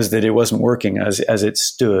agreement was that it wasn't working as it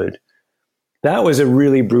stood. That was a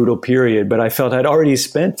really brutal period, but I felt I'd already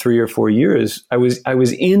spent 3 or 4 years. I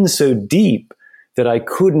was in so deep that I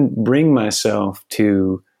couldn't bring myself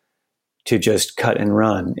to just cut and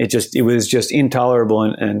run. It was just intolerable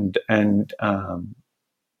and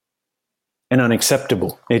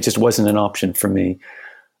unacceptable. It just wasn't an option for me.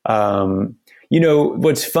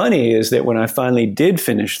 What's funny is that when I finally did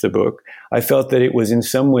finish the book, I felt that it was in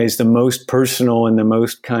some ways the most personal and the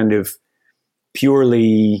most kind of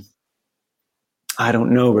purely, I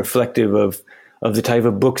don't know, reflective of the type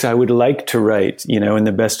of books I would like to write, in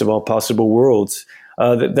the best of all possible worlds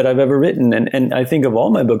that I've ever written. And I think of all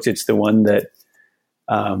my books, it's the one that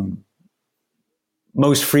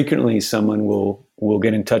most frequently someone will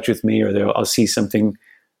get in touch with me, or I'll see something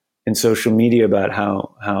in social media about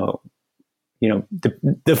how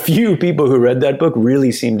the few people who read that book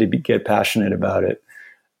really seemed to get passionate about it,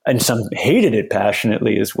 and some hated it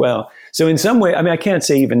passionately as well. So in some way, I mean, I can't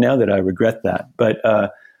say even now that I regret that, but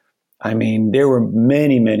I mean, there were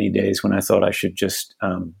many, many days when I thought I should just,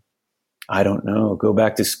 I don't know, go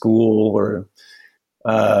back to school, or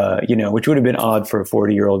which would have been odd for a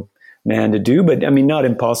 40-year-old man to do, but I mean, not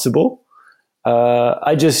impossible.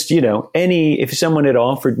 I just, if someone had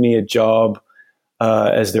offered me a job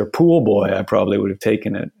as their pool boy, I probably would have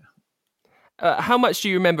taken it. How much do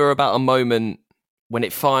you remember about a moment when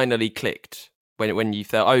it finally clicked, when you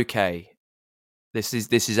felt, okay, this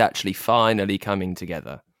is actually finally coming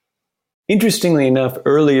together? Interestingly enough,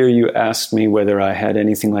 earlier you asked me whether I had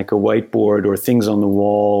anything like a whiteboard or things on the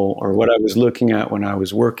wall or what I was looking at when I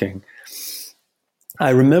was working.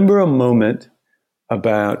 I remember a moment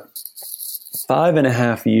about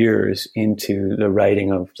 5.5 years into the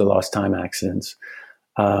writing of The Lost Time Accidents,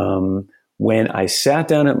 when I sat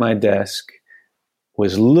down at my desk,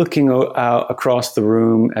 was looking out across the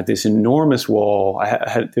room at this enormous wall.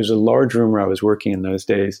 There's a large room where I was working in those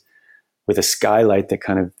days, with a skylight that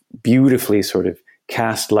kind of beautifully sort of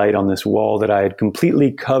cast light on this wall that I had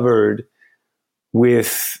completely covered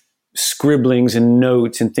with scribblings and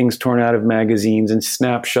notes and things torn out of magazines and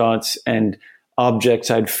snapshots and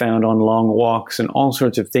objects I'd found on long walks and all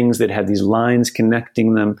sorts of things that had these lines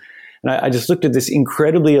connecting them. And I just looked at this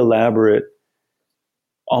incredibly elaborate,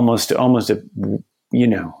 almost an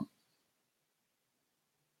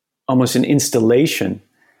installation.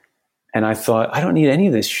 And I thought, I don't need any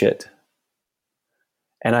of this shit.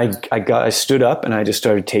 And I stood up and I just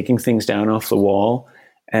started taking things down off the wall.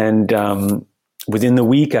 And within the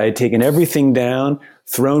week, I had taken everything down,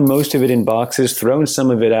 thrown most of it in boxes, thrown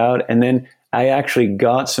some of it out. And then I actually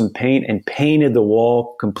got some paint and painted the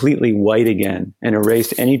wall completely white again and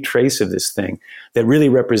erased any trace of this thing that really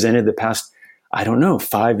represented the past,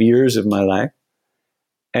 5 years of my life.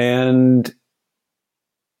 And,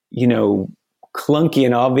 clunky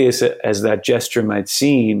and obvious as that gesture might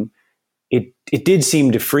seem, it did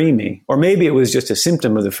seem to free me. Or maybe it was just a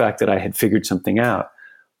symptom of the fact that I had figured something out.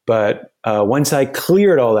 But once I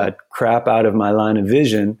cleared all that crap out of my line of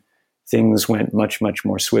vision, things went much, much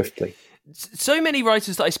more swiftly. So many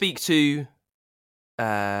writers that I speak to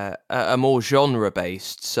are more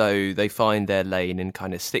genre-based, so they find their lane and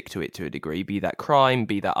kind of stick to it to a degree, be that crime,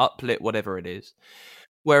 be that uplit, whatever it is.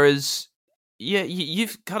 Whereas, yeah,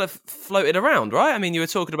 you've kind of floated around, right? I mean, you were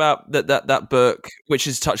talking about that book, which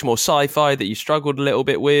is touch more sci-fi, that you struggled a little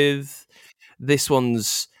bit with. This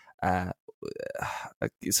one's...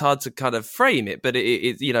 it's hard to kind of frame it, but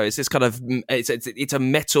it's this kind of it's a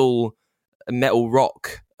metal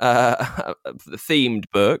rock themed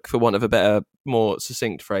book, for want of a better, more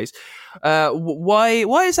succinct phrase. Why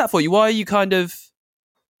is that for you? Why are you kind of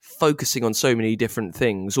focusing on so many different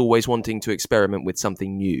things, always wanting to experiment with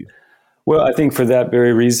something new? Well, I think for that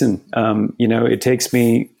very reason, it takes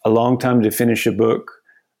me a long time to finish a book.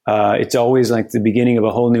 It's always like the beginning of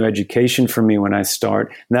a whole new education for me when I start.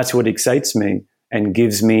 And that's what excites me and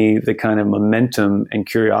gives me the kind of momentum and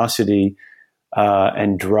curiosity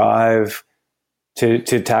and drive to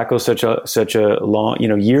tackle such a long,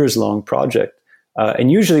 years long project.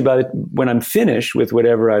 And usually when I'm finished with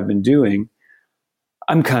whatever I've been doing,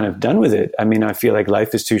 I'm kind of done with it. I mean, I feel like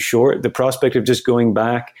life is too short. The prospect of just going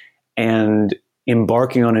back and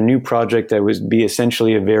embarking on a new project that would be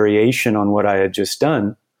essentially a variation on what I had just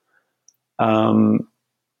done,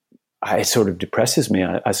 it sort of depresses me,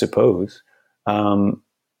 I suppose. And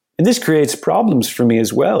this creates problems for me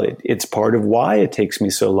as well. It's part of why it takes me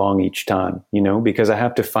so long each time, because I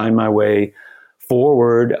have to find my way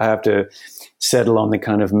forward. I have to settle on the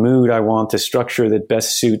kind of mood I want, the structure that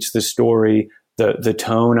best suits the story, the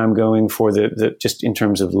tone I'm going for, the just in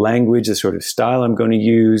terms of language, the sort of style I'm going to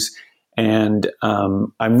use. And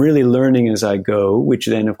I'm really learning as I go, which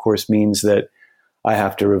then, of course, means that I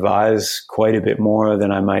have to revise quite a bit more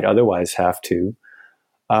than I might otherwise have to.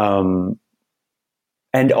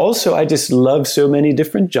 And also, I just love so many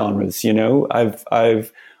different genres.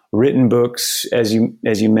 I've written books, as you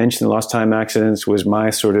mentioned. The Lost Time Accidents was my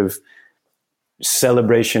sort of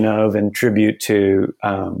celebration of and tribute to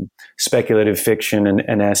speculative fiction and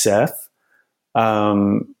SF.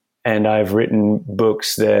 And I've written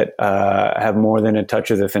books that have more than a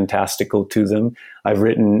touch of the fantastical to them. I've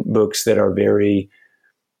written books that are very,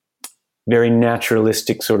 very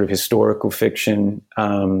naturalistic, sort of historical fiction.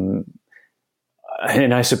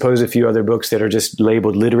 And I suppose a few other books that are just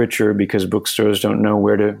labeled literature because bookstores don't know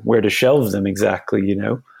where to shelve them exactly,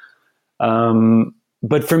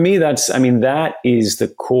 but for me, that is the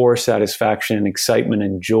core satisfaction and excitement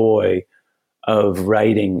and joy of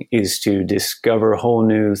writing, is to discover whole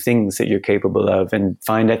new things that you're capable of and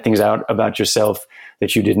find things out about yourself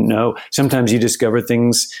that you didn't know. Sometimes you discover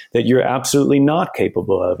things that you're absolutely not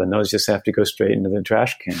capable of, and those just have to go straight into the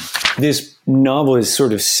trash can. This novel is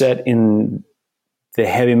sort of set in the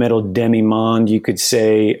heavy metal demi-monde, you could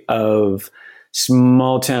say, of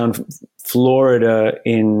small town Florida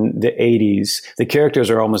in the 80s. The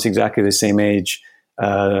characters are almost exactly the same age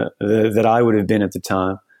that I would have been at the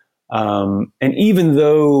time. And even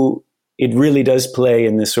though it really does play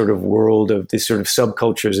in this sort of world of this sort of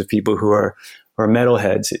subcultures of people who are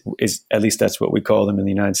metalheads, at least that's what we call them in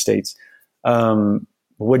the United States. Do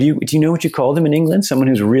you know what you call them in England? Someone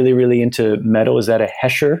who's really, really into metal? Is that a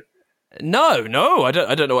Hesher? No, I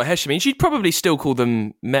don't know what Hesher means. You'd probably still call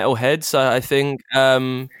them metalheads, I think.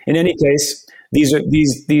 In any case,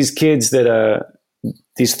 these kids that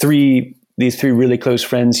these three really close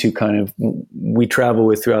friends who kind of we travel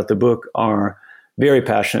with throughout the book are very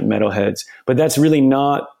passionate metalheads. But that's really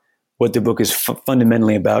not what the book is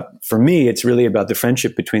fundamentally about. For me, it's really about the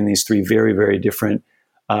friendship between these three very, very different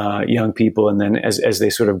young people, and then as they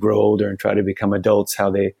sort of grow older and try to become adults, how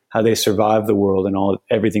they survive the world and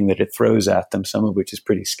everything that it throws at them, some of which is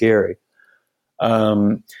pretty scary.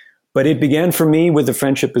 But it began for me with the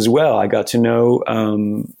friendship as well. I got to know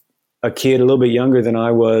a kid a little bit younger than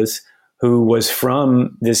I was, who was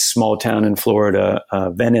from this small town in Florida,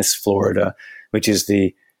 Venice, Florida, which is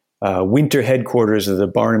the winter headquarters of the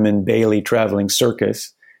Barnum and Bailey traveling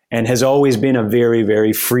circus, and has always been a very,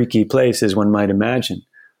 very freaky place, as one might imagine.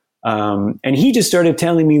 And he just started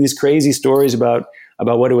telling me these crazy stories about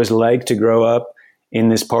what it was like to grow up in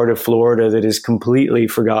this part of Florida that is completely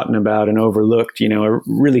forgotten about and overlooked, a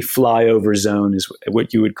really flyover zone is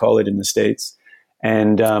what you would call it in the States.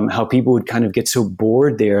 And how people would kind of get so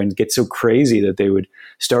bored there and get so crazy that they would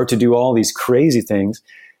start to do all these crazy things.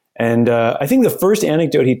 And I think the first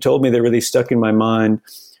anecdote he told me that really stuck in my mind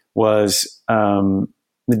was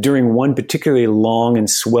during one particularly long and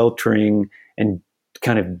sweltering and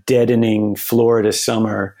kind of deadening Florida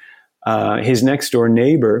summer, his next door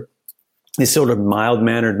neighbor, this sort of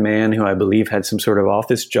mild-mannered man who I believe had some sort of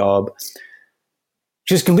office job,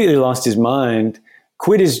 just completely lost his mind,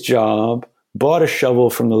 quit his job, bought a shovel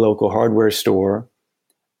from the local hardware store,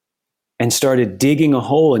 and started digging a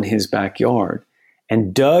hole in his backyard,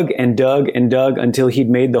 and dug and dug and dug until he'd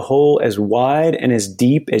made the hole as wide and as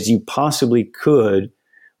deep as you possibly could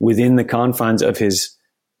within the confines of his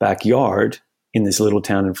backyard in this little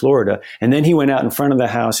town in Florida. And then he went out in front of the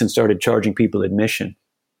house and started charging people admission.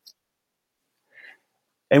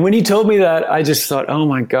 And when he told me that, I just thought, oh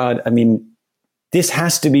my God, I mean, this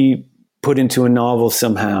has to be put into a novel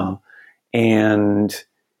somehow. And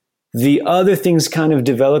the other things kind of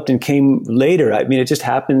developed and came later. I mean, it just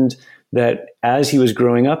happened that as he was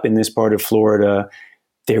growing up in this part of Florida,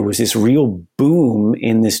 there was this real boom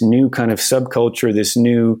in this new kind of subculture, this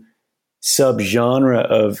new subgenre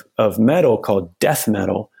of metal called death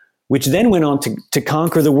metal, which then went on to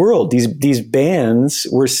conquer the world. These bands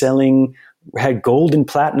had gold and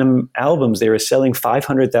platinum albums. They were selling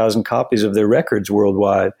 500,000 copies of their records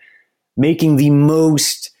worldwide, making the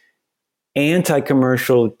most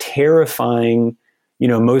anti-commercial, terrifying,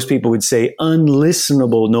 most people would say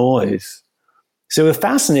unlistenable noise. So a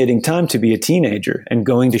fascinating time to be a teenager and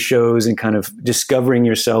going to shows and kind of discovering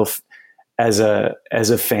yourself as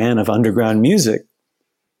a fan of underground music.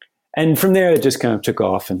 And from there, it just kind of took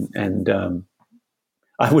off. And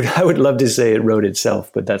I would love to say it wrote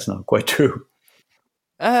itself, but that's not quite true.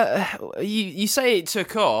 You say it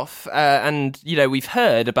took off, and we've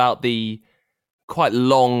heard about the quite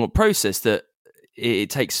long process that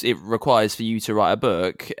it requires for you to write a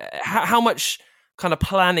book. How much kind of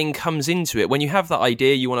planning comes into it when you have that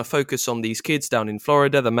idea? You want to focus on these kids down in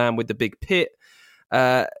Florida, the man with the big pit.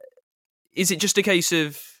 Is it just a case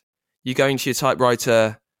of you going to your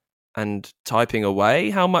typewriter and typing away?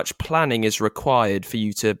 How much planning is required for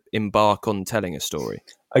you to embark on telling a story?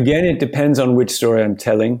 Again, it depends on which story I'm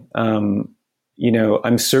telling.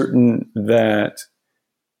 I'm certain that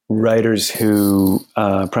writers who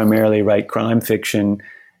primarily write crime fiction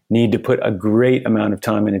need to put a great amount of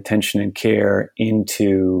time and attention and care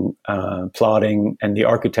into plotting and the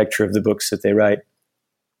architecture of the books that they write.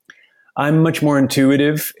 I'm much more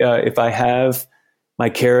intuitive. If I have my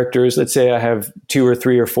characters, let's say I have 2 or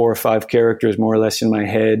 3 or 4 or 5 characters more or less in my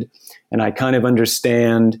head, and I kind of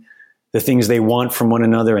understand the things they want from one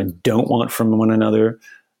another and don't want from one another,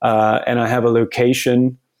 and I have a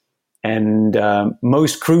location, and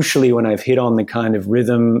most crucially, when I've hit on the kind of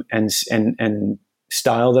rhythm and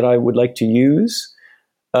style that I would like to use,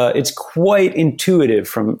 it's quite intuitive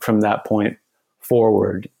from that point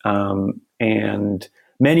forward. And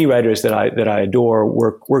many writers that I adore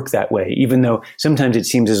work that way, even though sometimes it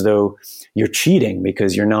seems as though you're cheating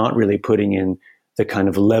because you're not really putting in the kind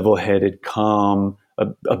of level-headed, calm,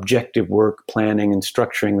 objective work, planning and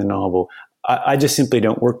structuring the novel. I just simply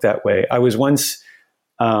don't work that way. I was once,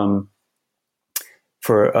 for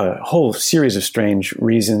a whole series of strange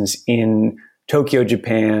reasons, in Tokyo,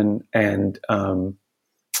 Japan, and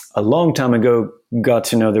a long time ago got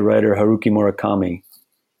to know the writer Haruki Murakami,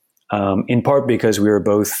 in part because we were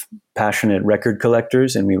both passionate record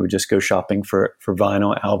collectors and we would just go shopping for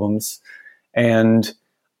vinyl albums. And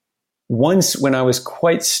once, when I was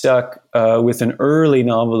quite stuck with an early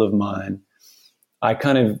novel of mine, I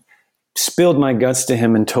kind of spilled my guts to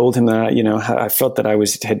him and told him that, I felt that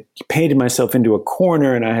had painted myself into a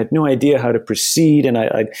corner and I had no idea how to proceed, and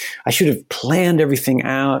I should have planned everything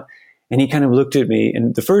out. And he kind of looked at me,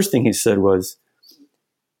 and the first thing he said was,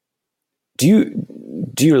 do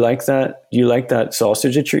you like that? Do you like that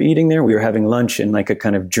sausage that you're eating there? We were having lunch in like a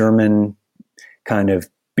kind of German kind of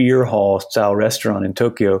beer hall style restaurant in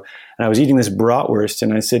Tokyo. And I was eating this bratwurst,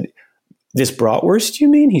 and I said, "This bratwurst, you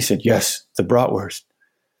mean?" He said, "Yes, the bratwurst."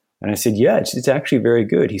 And I said, "Yeah, it's actually very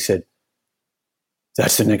good." He said,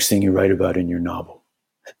 "That's the next thing you write about in your novel."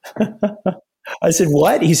 I said,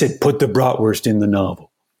 "What?" He said, "Put the bratwurst in the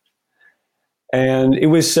novel." And it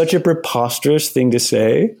was such a preposterous thing to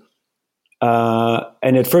say.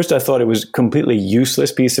 And at first I thought it was a completely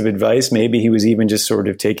useless piece of advice. Maybe he was even just sort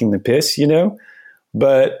of taking the piss,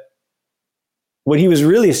 But what he was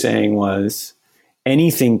really saying was,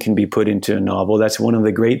 anything can be put into a novel. That's one of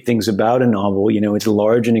the great things about a novel. It's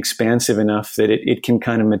large and expansive enough that it can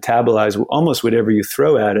kind of metabolize almost whatever you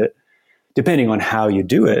throw at it, depending on how you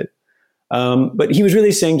do it. But he was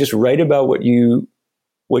really saying, just write about what you're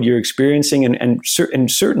experiencing, and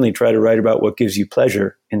certainly try to write about what gives you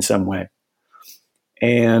pleasure in some way.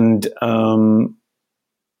 And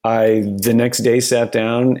I, the next day, sat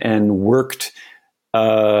down and worked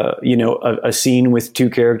a scene with two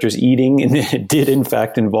characters eating, and it did in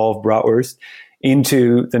fact involve bratwurst,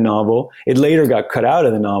 into the novel. It later got cut out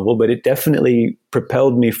of the novel, but it definitely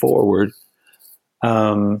propelled me forward.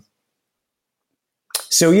 So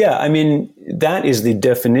yeah, I mean, that is the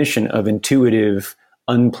definition of intuitive,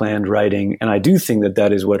 unplanned writing. And I do think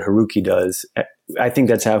that is what Haruki does. I think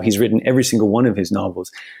that's how he's written every single one of his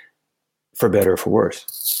novels, for better or for worse.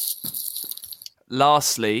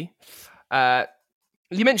 Lastly,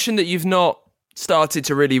 you mentioned that you've not started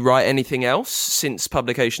to really write anything else since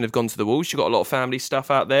publication of Gone to the Walls. You've got a lot of family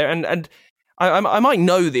stuff out there. And I might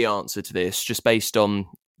know the answer to this just based on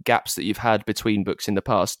gaps that you've had between books in the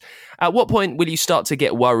past. At what point will you start to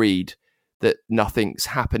get worried that nothing's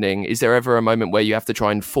happening? Is there ever a moment where you have to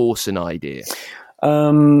try and force an idea?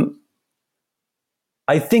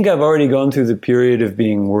 I think I've already gone through the period of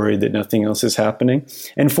being worried that nothing else is happening.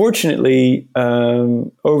 And fortunately,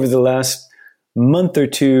 over the last month or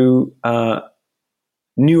two,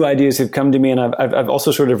 new ideas have come to me, and I've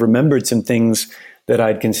also sort of remembered some things that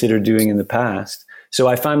I'd considered doing in the past. So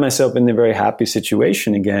I find myself in a very happy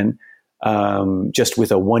situation again, just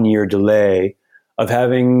with a 1-year delay of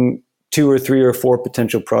having 2 or 3 or 4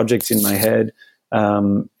 potential projects in my head.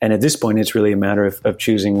 And at this point, it's really a matter of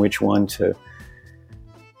choosing which one to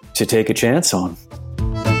take a chance on.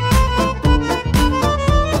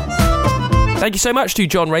 Thank you so much to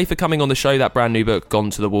John Wray for coming on the show. That brand new book,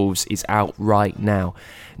 Gone to the Wolves, is out right now.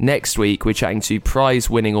 Next week, we're chatting to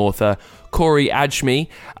prize-winning author Corey Ajmi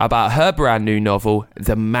about her brand new novel,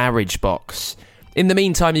 The Marriage Box. In the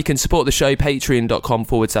meantime, you can support the show,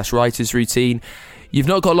 patreon.com/writers routine. You've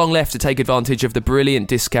not got long left to take advantage of the brilliant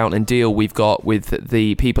discount and deal we've got with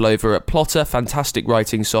the people over at Plotter, fantastic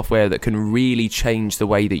writing software that can really change the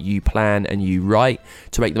way that you plan and you write.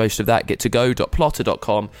 To make the most of that, get to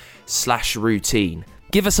go.plotter.com/routine.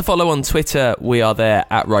 Give us a follow on Twitter. We are there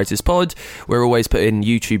at WritersPod. We're always putting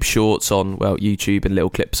YouTube shorts on, YouTube, and little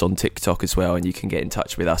clips on TikTok as well. And you can get in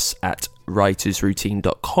touch with us at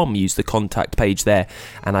writersroutine.com. Use the contact page there.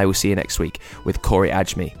 And I will see you next week with Corey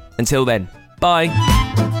Ajmi. Until then, bye.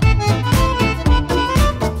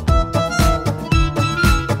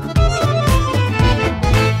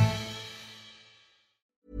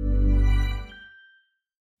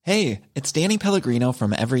 Hey, it's Danny Pellegrino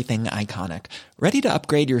from Everything Iconic. Ready to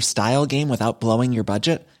upgrade your style game without blowing your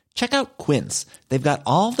budget? Check out Quince. They've got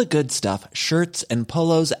all the good stuff, shirts and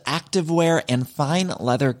polos, activewear, and fine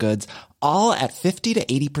leather goods, all at 50 to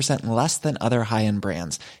 80% less than other high-end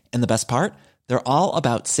brands. And the best part? They're all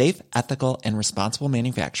about safe, ethical, and responsible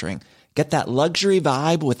manufacturing. Get that luxury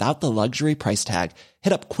vibe without the luxury price tag.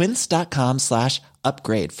 Hit up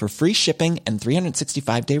quince.com/upgrade for free shipping and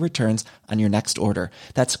 365-day returns on your next order.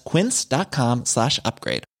 That's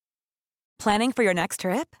quince.com/upgrade. Planning for your next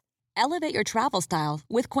trip? Elevate your travel style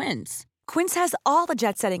with Quince. Quince has all the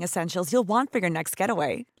jet-setting essentials you'll want for your next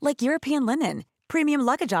getaway, like European linen, premium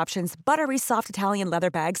luggage options, buttery soft Italian leather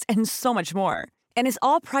bags, and so much more. And is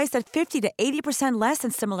all priced at 50 to 80% less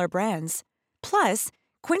than similar brands. Plus,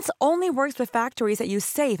 Quince only works with factories that use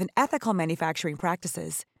safe and ethical manufacturing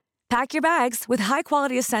practices. Pack your bags with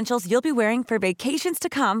high-quality essentials you'll be wearing for vacations to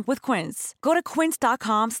come with Quince. Go to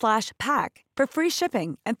quince.com/pack for free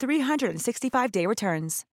shipping and 365-day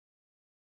returns.